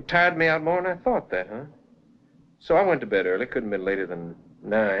 It tired me out more than I thought that, huh? So I went to bed early. Couldn't have been later than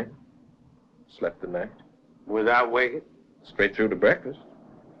 9. Slept the night. Without waking? Straight through to breakfast.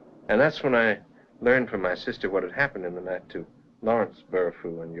 And that's when I learned from my sister what had happened in the night to Lawrence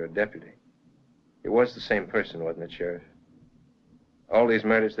Burrafoo and your deputy. It was the same person, wasn't it, Sheriff? All these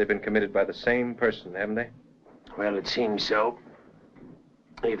murders, they've been committed by the same person, haven't they? Well, it seems so.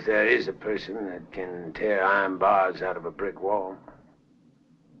 If there is a person that can tear iron bars out of a brick wall.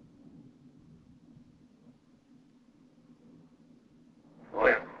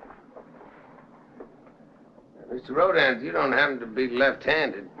 Well, Mr. Rodan, you don't happen to be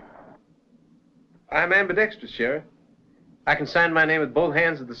left-handed. I'm ambidextrous, Sheriff. I can sign my name with both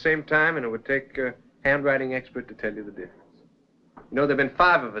hands at the same time, and it would take a handwriting expert to tell you the difference. You know, there have been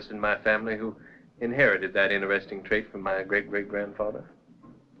 5 of us in my family who inherited that interesting trait from my great-great-grandfather.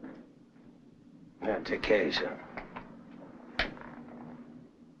 That's a case, huh?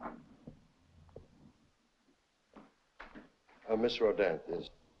 Miss Rodan, is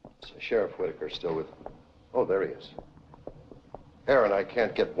Sheriff Whitaker still with you? Oh, there he is. Aaron, I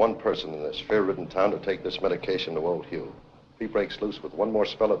can't get one person in this fear-ridden town to take this medication to old Hugh. If he breaks loose with one more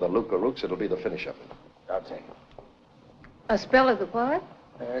spell of the Luca-Rooks, it'll be the finish of him. I'll take it. A spell of the what?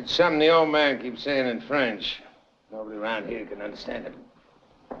 It's something the old man keeps saying in French. Nobody around here can understand it.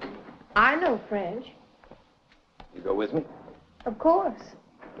 I know French. You go with me? Of course.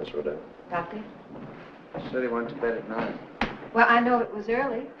 Miss Rodan. Doctor? Said he went to bed at 9. Well, I know it was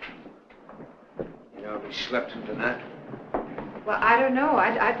early. You know if he slept through the night? Well, I don't know.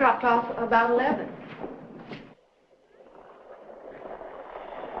 I dropped off about 11.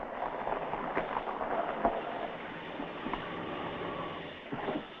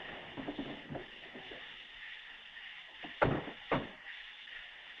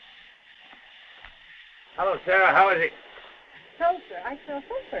 Hello, Sarah. How is he? Sulfur. I saw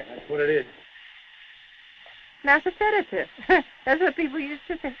sulfur. That's what it is. That's a sedative. That's what people used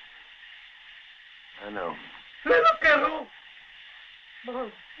to say. I know. Look at him.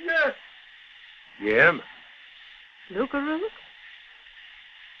 Oh, yes. Yeah? Luca-Rook?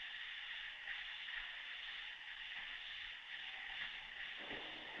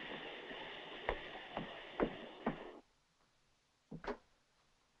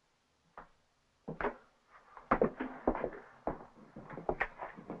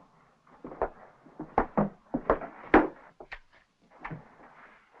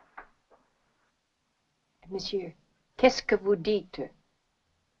 Monsieur, qu'est-ce que vous dites?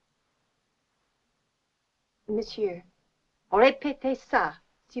 Monsieur, répétez ça,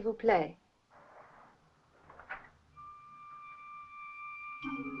 s'il vous plaît.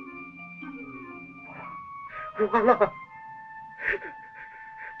 Allah.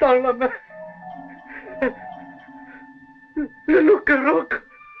 Tolong. Look.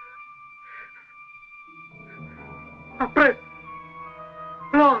 Apre.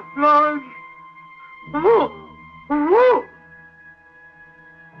 Lawrence.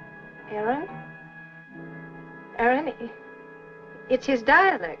 Aaron, it's his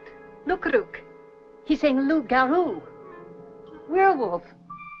dialect. Lukaruk. He's saying loup-garou. Werewolf.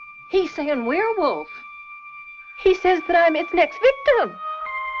 He's saying werewolf. He says that I'm its next victim.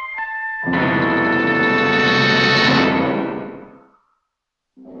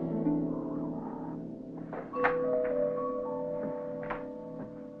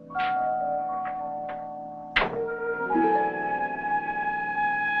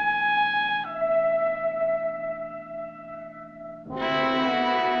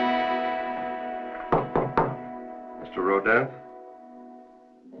 Mr. Rodin?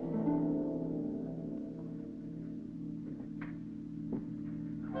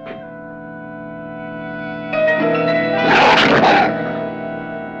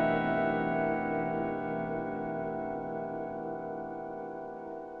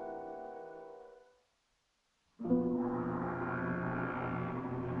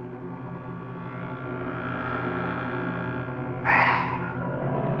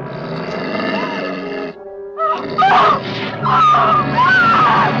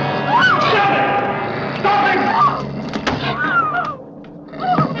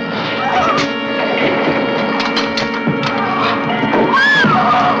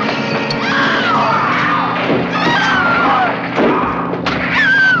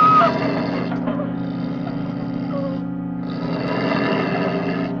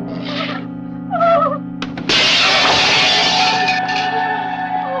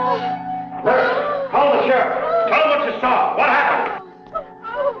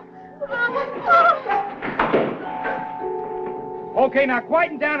 Okay, now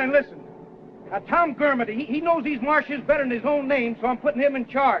quieten down and listen. Now, Tom Gurmity, he knows these marshes better than his own name, so I'm putting him in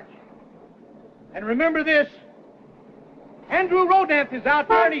charge. And remember this, Andrew Rodant is out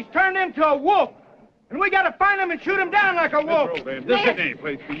there, and he's turned into a wolf. And we got to find him and shoot him down like a wolf. This isn't any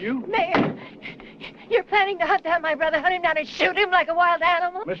place for you. Mayor, you're planning to hunt down my brother, hunt him down and shoot him like a wild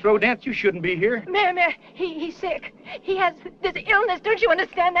animal? Miss Rodant, you shouldn't be here. Mayor, he's sick. He has this illness. Don't you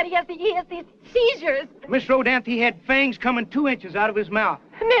understand that? He has these seizures. Miss Rodant, he had fangs coming 2 inches out of his mouth.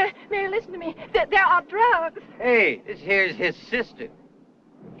 Mayor, listen to me. There are drugs. Hey, this here's his sister.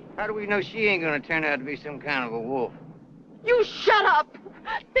 How do we know she ain't gonna turn out to be some kind of a wolf? You shut up.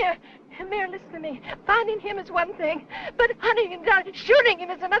 Mayor, listen to me. Finding him is one thing, but hunting him down, shooting him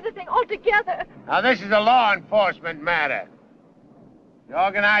is another thing altogether. Now, this is a law enforcement matter. You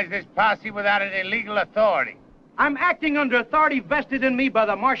organize this posse without any legal authority. I'm acting under authority vested in me by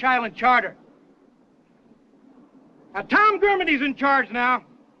the Marsh Island Charter. Now, Tom Gurmity's in charge now.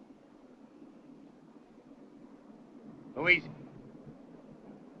 Louise.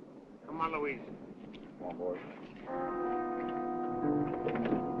 Come on, Louise. Come on, boys.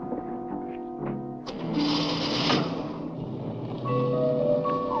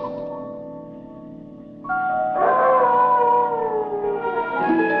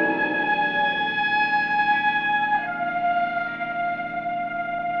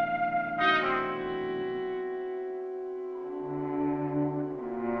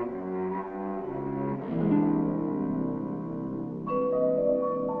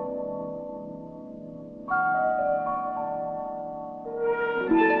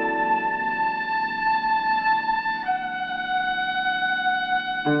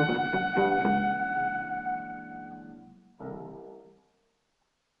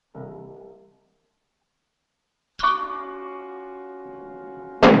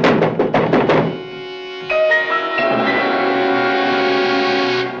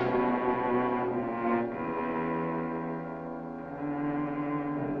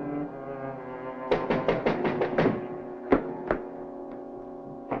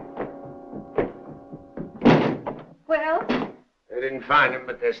 Well? They didn't find him,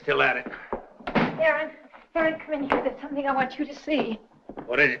 but they're still at it. Aaron, come in here. There's something I want you to see.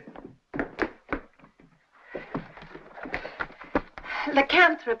 What is it?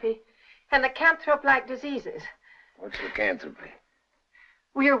 Lycanthropy and lycanthrope-like diseases. What's lycanthropy?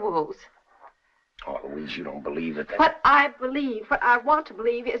 Werewolves. Oh, Louise, you don't believe it. What I believe, what I want to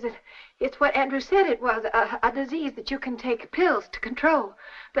believe is that it's what Andrew said it was, a disease that you can take pills to control.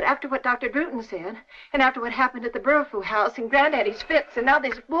 But after what Dr. Druten said, and after what happened at the Burfoot house and Granddaddy's fits, and now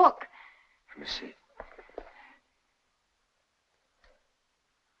this book. Let me see.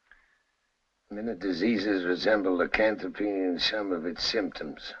 Many diseases resemble lycanthropy in some of its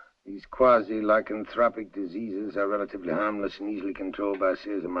symptoms. These quasi-lycanthropic diseases are relatively harmless and easily controlled by a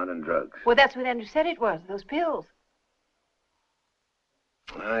series of modern drugs. Well, that's what Andrew said it was, those pills.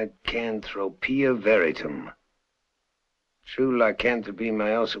 Lycanthropia veritum. True lycanthropy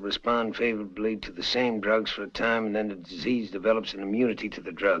may also respond favorably to the same drugs for a time, and then the disease develops an immunity to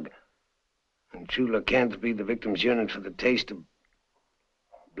the drug. In true lycanthropy, the victim's yearning for the taste of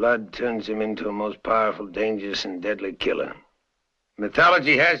blood turns him into a most powerful, dangerous, and deadly killer.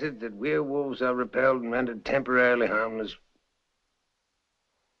 Mythology has it that werewolves are repelled and rendered temporarily harmless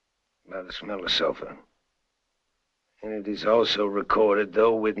by the smell of sulfur. And it is also recorded,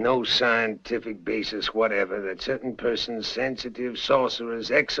 though with no scientific basis whatever, that certain persons, sensitive,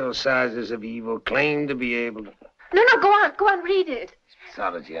 sorcerers, exorcisers of evil, claim to be able to... No, go on, read it. It's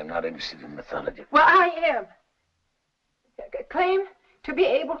mythology. I'm not interested in mythology. Well, I am. Claim to be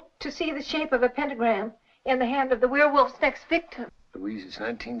able to see the shape of a pentagram in the hand of the werewolf's next victim. Louise, it's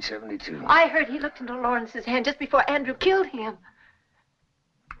 1972. I heard he looked into Lawrence's hand just before Andrew killed him.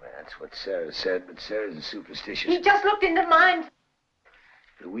 That's what Sarah said, but Sarah's a superstitious... He just looked into mine.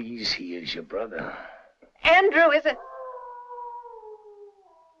 Louise, he is your brother. Andrew is a...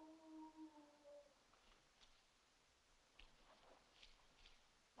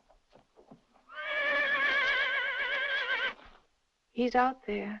 He's out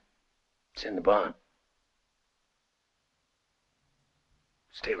there. It's in the barn.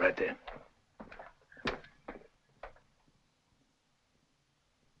 Stay right there.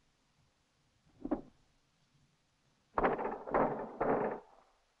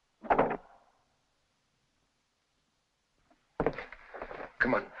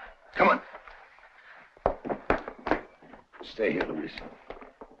 Come on. Stay here, Louise.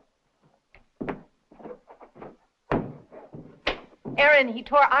 Aaron, he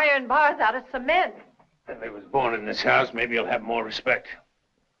tore iron bars out of cement. If he was born in this house, maybe he'll have more respect.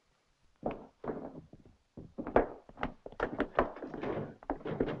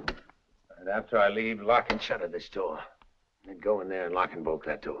 And after I leave, lock and shutter this door. Then go in there and lock and bolt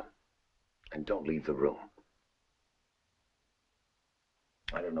that door. And don't leave the room.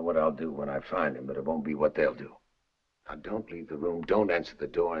 I don't know what I'll do when I find him, but it won't be what they'll do. Now, don't leave the room. Don't answer the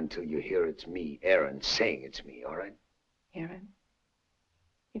door until you hear it's me, Aaron, saying it's me, all right? Aaron,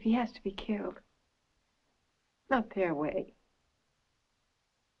 if he has to be killed, not their way.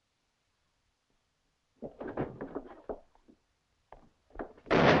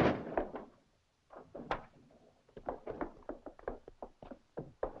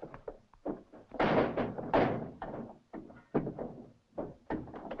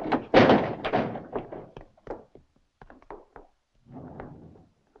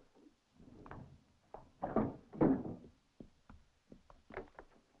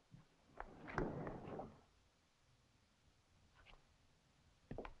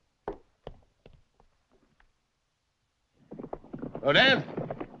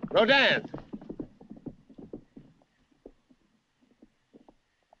 Rodan!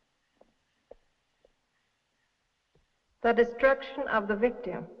 The destruction of the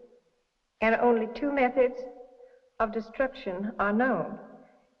victim. And only two methods of destruction are known.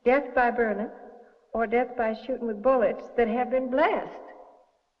 Death by burning or death by shooting with bullets that have been blessed.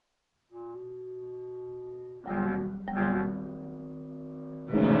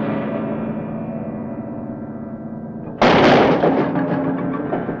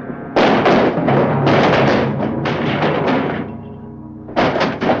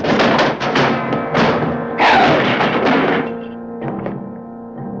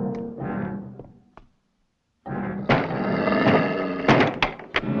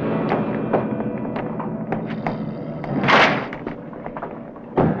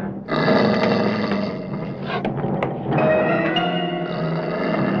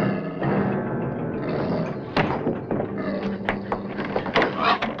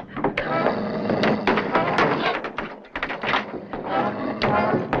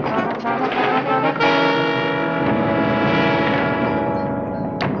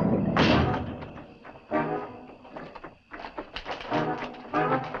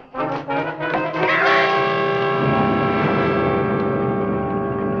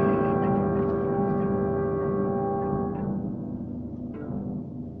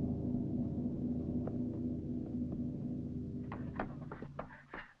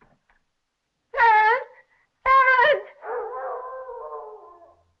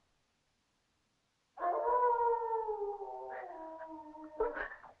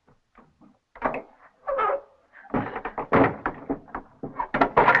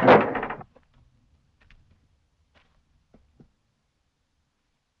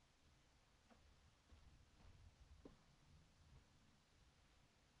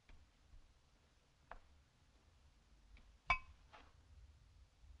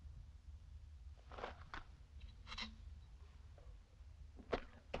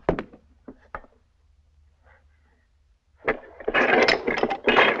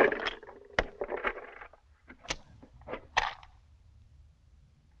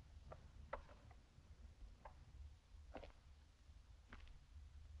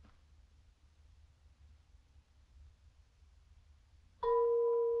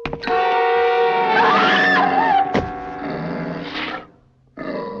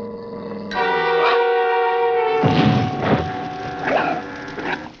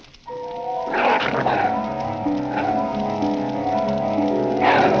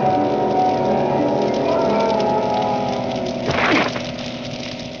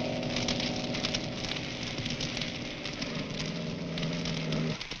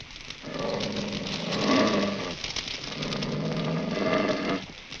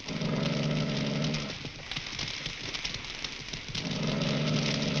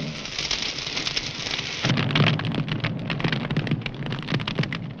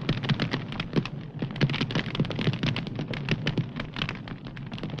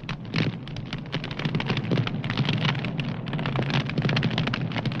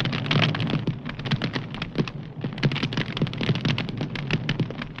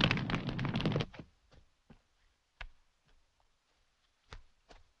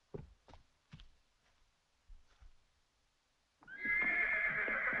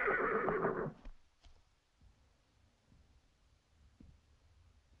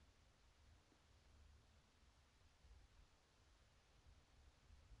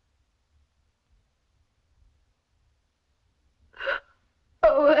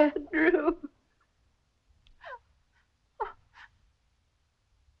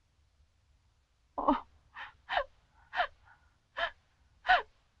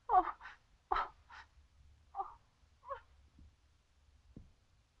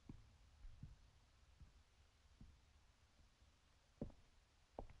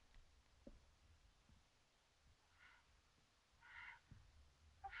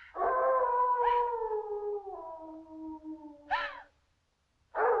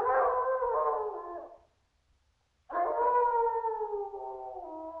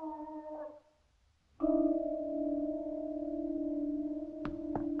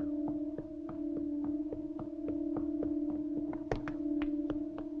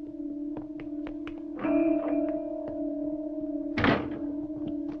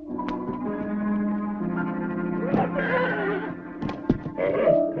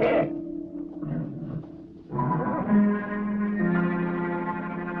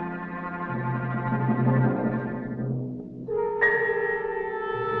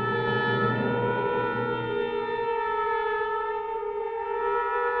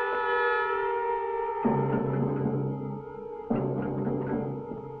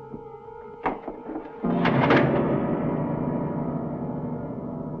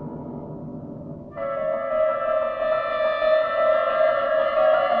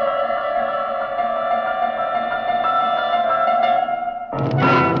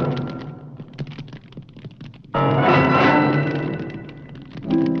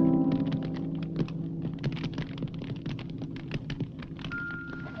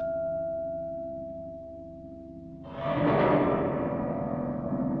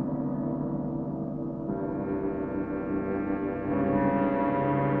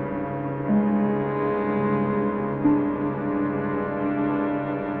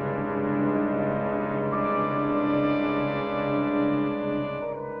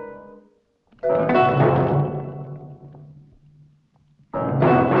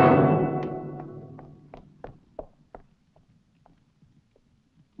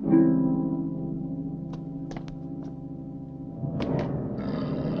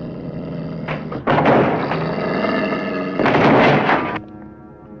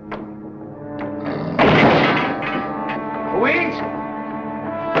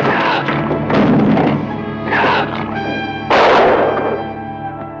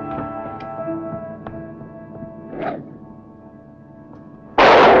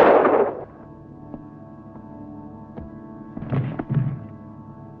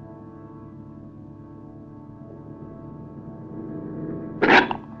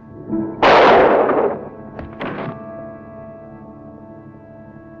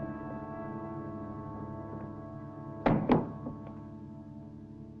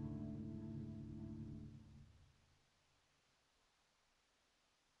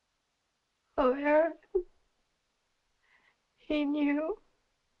 Oh, Aaron. He knew.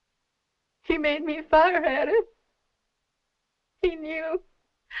 He made me fire at it. He knew.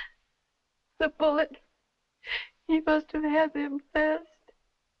 The bullet. He must have had them fast.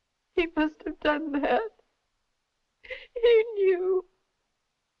 He must have done that. He knew.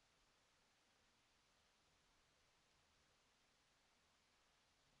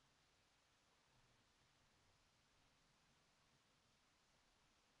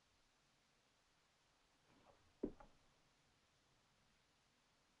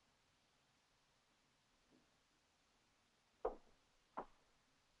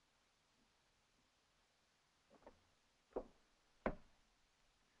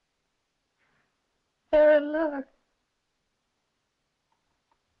 Aaron, look.